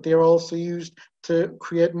 but they're also used to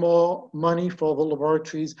create more money for the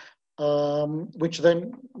laboratories, which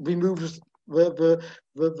then removes the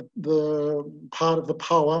part of the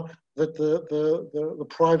power that the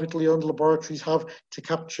privately owned laboratories have to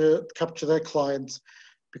capture their clients,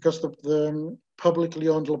 because the publicly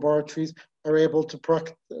owned laboratories are able to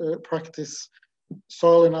practice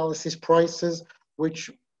soil analysis prices, which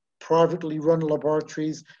privately run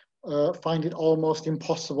laboratories find it almost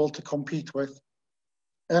impossible to compete with.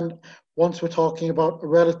 And once we're talking about a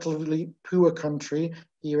relatively poor country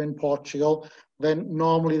here in Portugal, then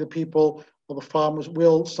normally the people or the farmers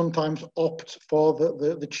will sometimes opt for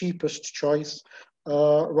the cheapest choice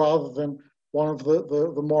rather than one of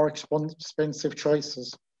the more expensive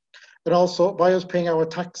choices. And also, by us paying our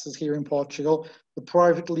taxes here in Portugal, the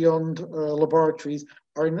privately owned laboratories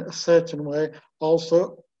are in a certain way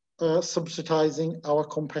also subsidizing our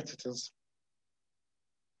competitors.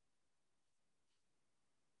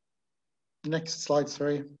 Next slide,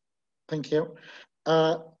 sorry. Thank you.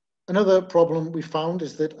 Another problem we found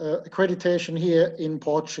is that accreditation here in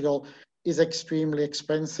Portugal is extremely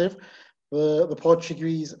expensive. The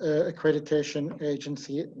Portuguese accreditation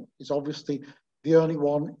agency is obviously the only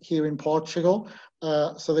one here in Portugal,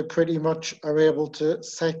 so they pretty much are able to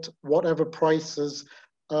set whatever prices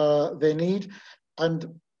they need.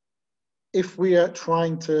 And if we are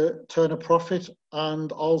trying to turn a profit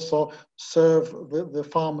and also serve the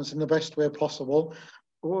farmers in the best way possible,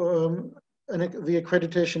 and the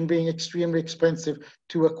accreditation being extremely expensive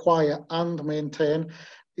to acquire and maintain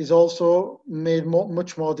is also made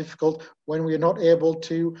much more difficult when we are not able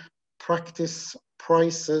to practice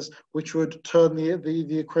prices which would turn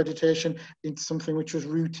the accreditation into something which was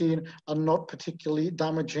routine and not particularly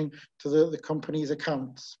damaging to the company's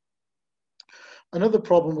accounts. Another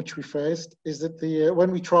problem which we faced is that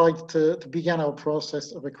when we tried to begin our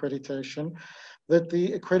process of accreditation, that the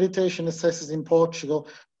accreditation assessors in Portugal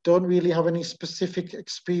don't really have any specific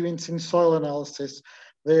experience in soil analysis.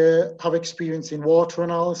 They have experience in water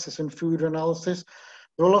analysis and food analysis.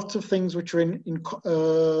 There are lots of things which are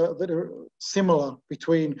that are similar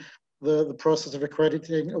between the process of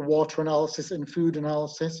accrediting water analysis and food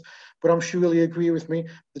analysis, but I'm sure you'll agree with me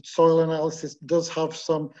that soil analysis does have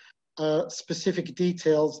some specific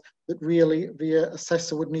details that really the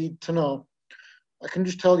assessor would need to know. I can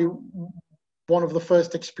just tell you one of the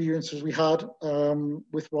first experiences we had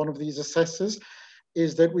with one of these assessors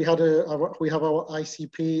is that we have our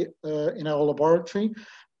ICP in our laboratory,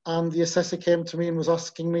 and the assessor came to me and was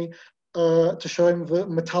asking me to show him the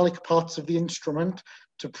metallic parts of the instrument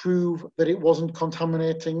to prove that it wasn't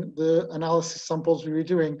contaminating the analysis samples we were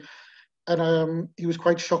doing. And he was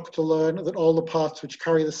quite shocked to learn that all the parts which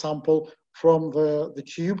carry the sample from the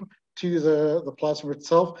tube to the plasma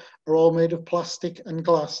itself are all made of plastic and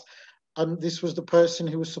glass. And this was the person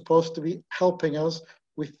who was supposed to be helping us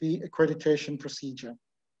with the accreditation procedure.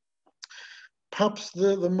 Perhaps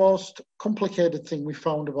the most complicated thing we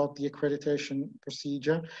found about the accreditation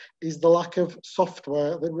procedure is the lack of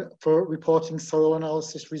software for reporting soil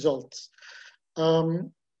analysis results.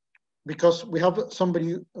 Because we have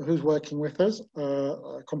somebody who's working with us,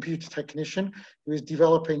 a computer technician, who is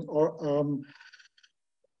developing or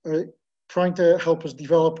trying to help us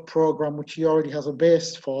develop a program which he already has a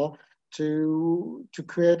base for, to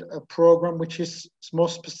create a program which is more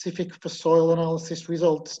specific for soil analysis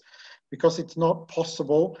results, because it's not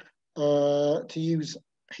possible to use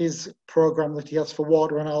his program that he has for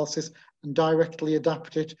water analysis and directly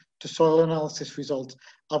adapt it to soil analysis results.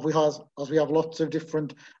 As we have lots of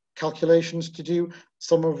different calculations to do,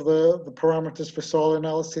 some of the parameters for soil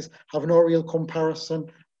analysis have no real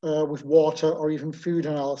comparison with water or even food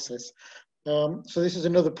analysis. So this is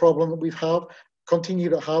another problem that we've continue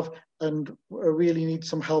to have, and really need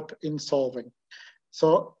some help in solving.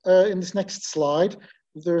 So in this next slide,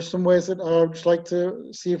 there are some ways that I'd just like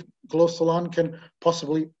to see if GLOSOLAN can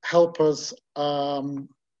possibly help us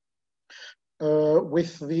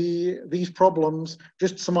with these problems.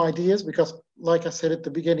 Just some ideas, because like I said at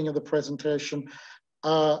the beginning of the presentation,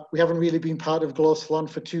 we haven't really been part of GLOSOLAN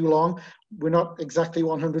for too long. We're not exactly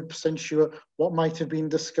 100% sure what might have been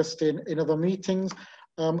discussed in other meetings.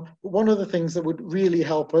 One of the things that would really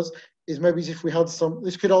help us is maybe if we had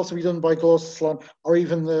this could also be done by GLOSOLAN or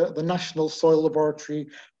even the National Soil Laboratory,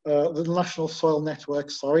 the National Soil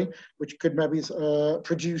Network, sorry, which could maybe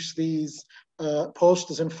produce these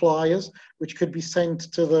posters and flyers, which could be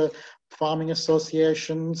sent to the farming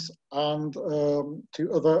associations and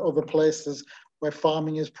to other places where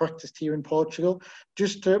farming is practiced here in Portugal,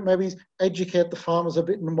 just to maybe educate the farmers a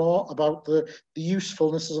bit more about the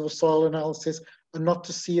usefulnesses of a soil analysis, and not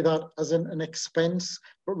to see that as an expense,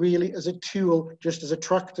 but really as a tool, just as a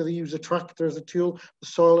tractor. They use a tractor as a tool. The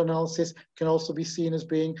soil analysis can also be seen as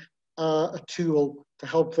being a tool to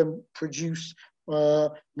help them produce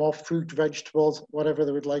more fruit, vegetables, whatever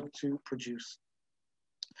they would like to produce.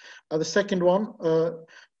 The second one,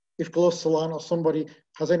 if GLOSOLAN or somebody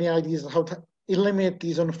has any ideas of how to eliminate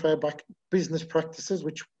these unfair business practices,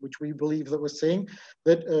 which we believe that we're seeing,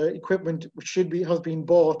 that equipment which has been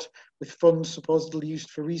bought with funds supposedly used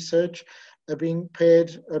for research are being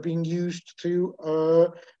used to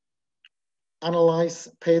analyze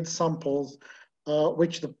paid samples,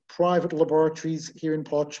 which the private laboratories here in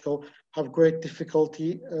Portugal have great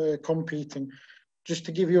difficulty competing. Just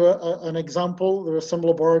to give you an example, there are some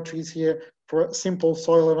laboratories here for a simple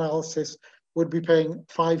soil analysis would be paying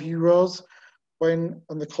 €5, and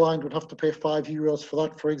the client would have to pay €5 for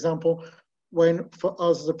that, for example, when for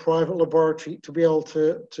us as a private laboratory to be able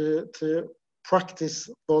to practice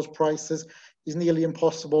those prices is nearly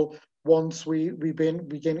impossible once we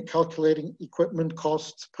begin calculating equipment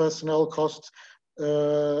costs, personnel costs,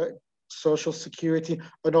 social security,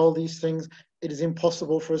 and all these things. It is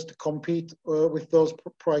impossible for us to compete with those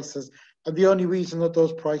prices. And the only reason that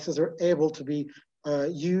those prices are able to be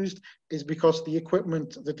used is because the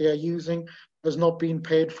equipment that they are using has not been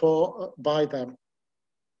paid for by them.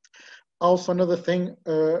 Also, another thing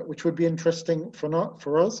which would be interesting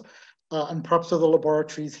for us and perhaps other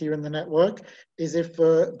laboratories here in the network is if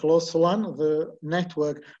GLOSOLAN, the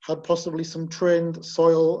network, had possibly some trained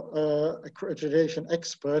soil accreditation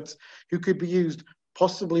experts who could be used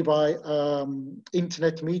possibly by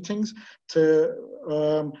internet meetings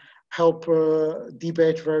to help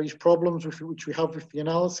debate various problems which we have with the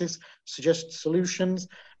analysis, suggest solutions,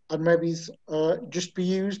 and maybe just be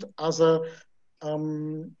used as a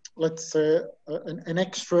let's say an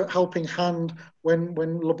extra helping hand when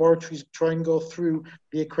laboratories try and go through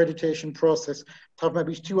the accreditation process, to have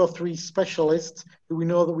maybe 2 or 3 specialists who we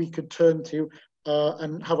know that we could turn to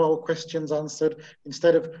and have our questions answered,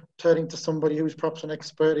 instead of turning to somebody who's perhaps an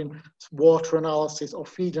expert in water analysis or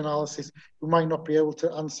feed analysis who might not be able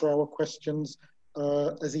to answer our questions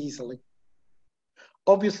as easily.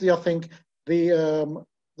 Obviously, I think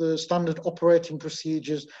the standard operating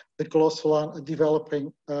procedures that GLOSOLAN are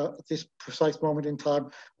developing at this precise moment in time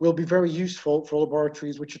will be very useful for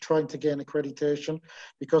laboratories which are trying to gain accreditation,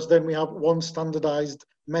 because then we have one standardized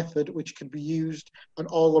method which can be used, and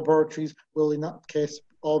all laboratories will in that case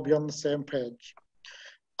all be on the same page.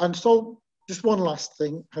 And so just one last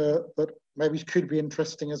thing that maybe could be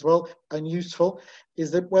interesting as well and useful is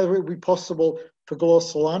that whether it would be possible for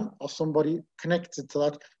GLOSOLAN or somebody connected to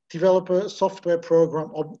that develop a software program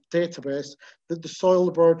or database that the soil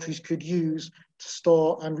laboratories could use to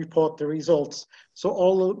store and report the results. So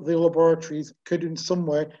all of the laboratories could in some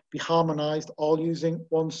way be harmonized, all using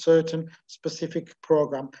one certain specific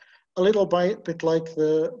program. A little bit like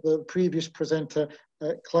the previous presenter,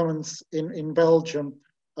 Clemens in Belgium,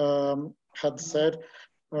 had said.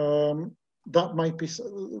 That might be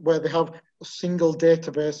where they have a single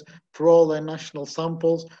database for all their national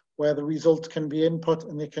samples, where the results can be input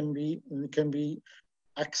and they can be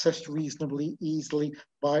accessed reasonably easily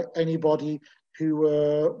by anybody who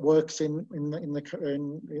works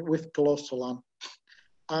with GLOSOLAN.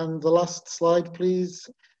 And the last slide, please.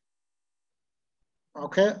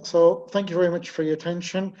 Okay, so thank you very much for your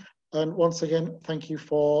attention. And once again, thank you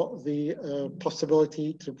for the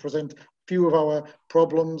possibility to present a few of our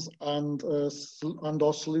problems and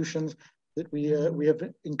or solutions that we have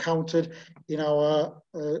encountered in our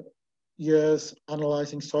years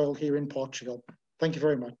analyzing soil here in Portugal. Thank you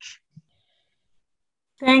very much.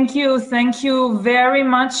 Thank you very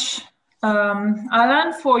much,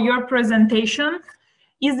 Alan, for your presentation.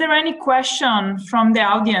 Is there any question from the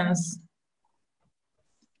audience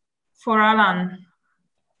for Alan?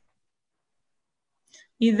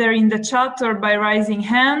 Either in the chat or by raising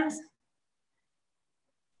hands.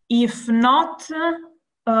 If not,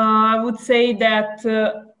 I would say that,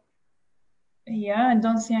 yeah, I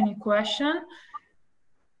don't see any question.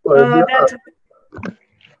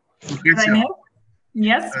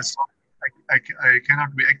 Yes? I cannot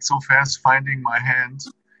react so fast finding my hand,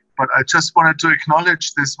 but I just wanted to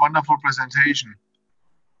acknowledge this wonderful presentation.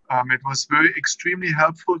 It was extremely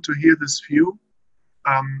helpful to hear this view.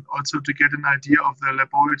 Also to get an idea of the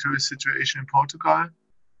laboratory situation in Portugal.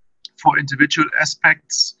 For individual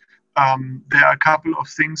aspects, there are a couple of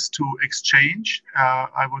things to exchange.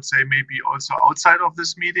 I would say maybe also outside of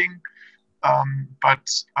this meeting, but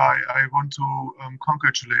I want to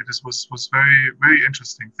congratulate. This was very, very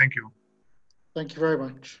interesting. Thank you. Thank you very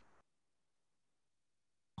much.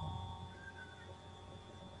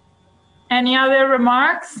 Any other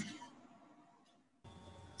remarks?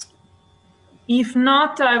 If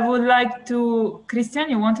not, I would like to, Christian,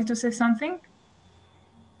 you wanted to say something?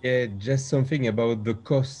 Yeah, just something about the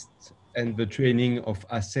cost and the training of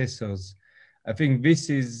assessors. I think this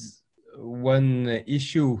is one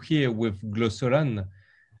issue here with GLOSOLAN.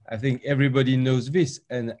 I think everybody knows this,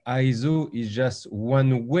 and ISO is just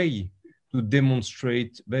one way to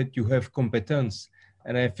demonstrate that you have competence.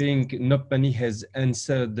 And I think not many has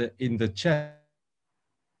answered in the chat.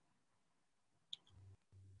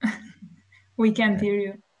 We can't hear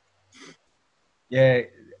you. Yeah,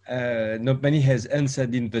 not many has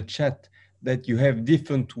answered in the chat that you have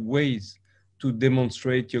different ways to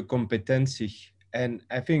demonstrate your competency. And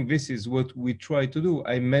I think this is what we try to do.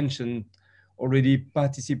 I mentioned already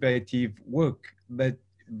participative work, but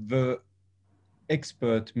the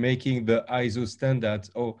expert making the ISO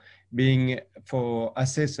standards or being for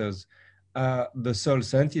assessors, the soil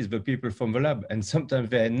scientists, the people from the lab, and sometimes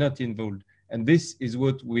they are not involved. And this is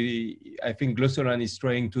what I think GLOSOLAN is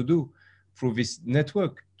trying to do through this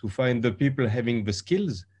network, to find the people having the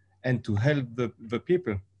skills and to help the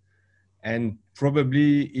people. And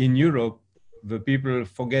probably in Europe, the people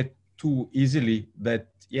forget too easily that,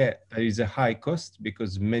 yeah, there is a high cost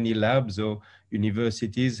because many labs or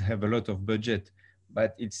universities have a lot of budget,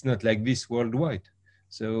 but it's not like this worldwide.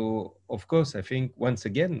 So of course, I think once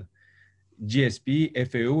again, GSP,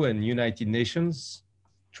 FAO and United Nations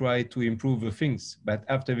try to improve the things. But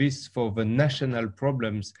after this, for the national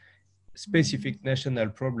problems, specific national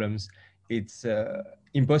problems, it's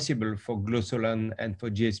impossible for GLOSOLAN and for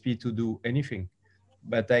GSP to do anything.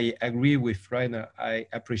 But I agree with Rainer. I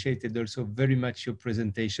appreciated also very much your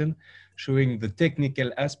presentation, showing the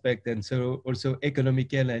technical aspect and so also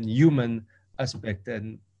economical and human aspect.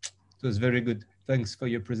 And it was very good. Thanks for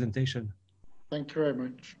your presentation. Thank you very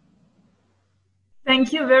much.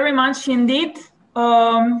 Thank you very much indeed.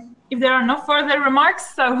 If there are no further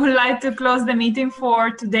remarks, I would like to close the meeting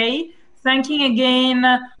for today. Thanking again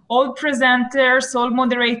all presenters, all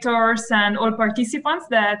moderators, and all participants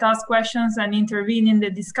that asked questions and intervened in the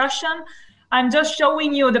discussion. I'm just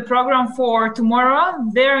showing you the program for tomorrow.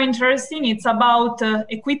 Very interesting. It's about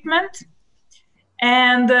equipment.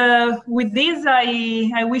 And with this,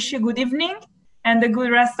 I wish you good evening and a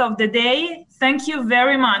good rest of the day. Thank you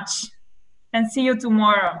very much, and see you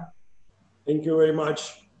tomorrow. Thank you very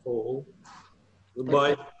much.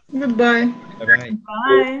 Goodbye. Goodbye. Bye-bye.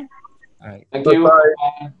 Bye. Bye. Thank you.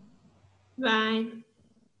 Bye. Bye.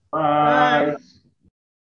 Bye.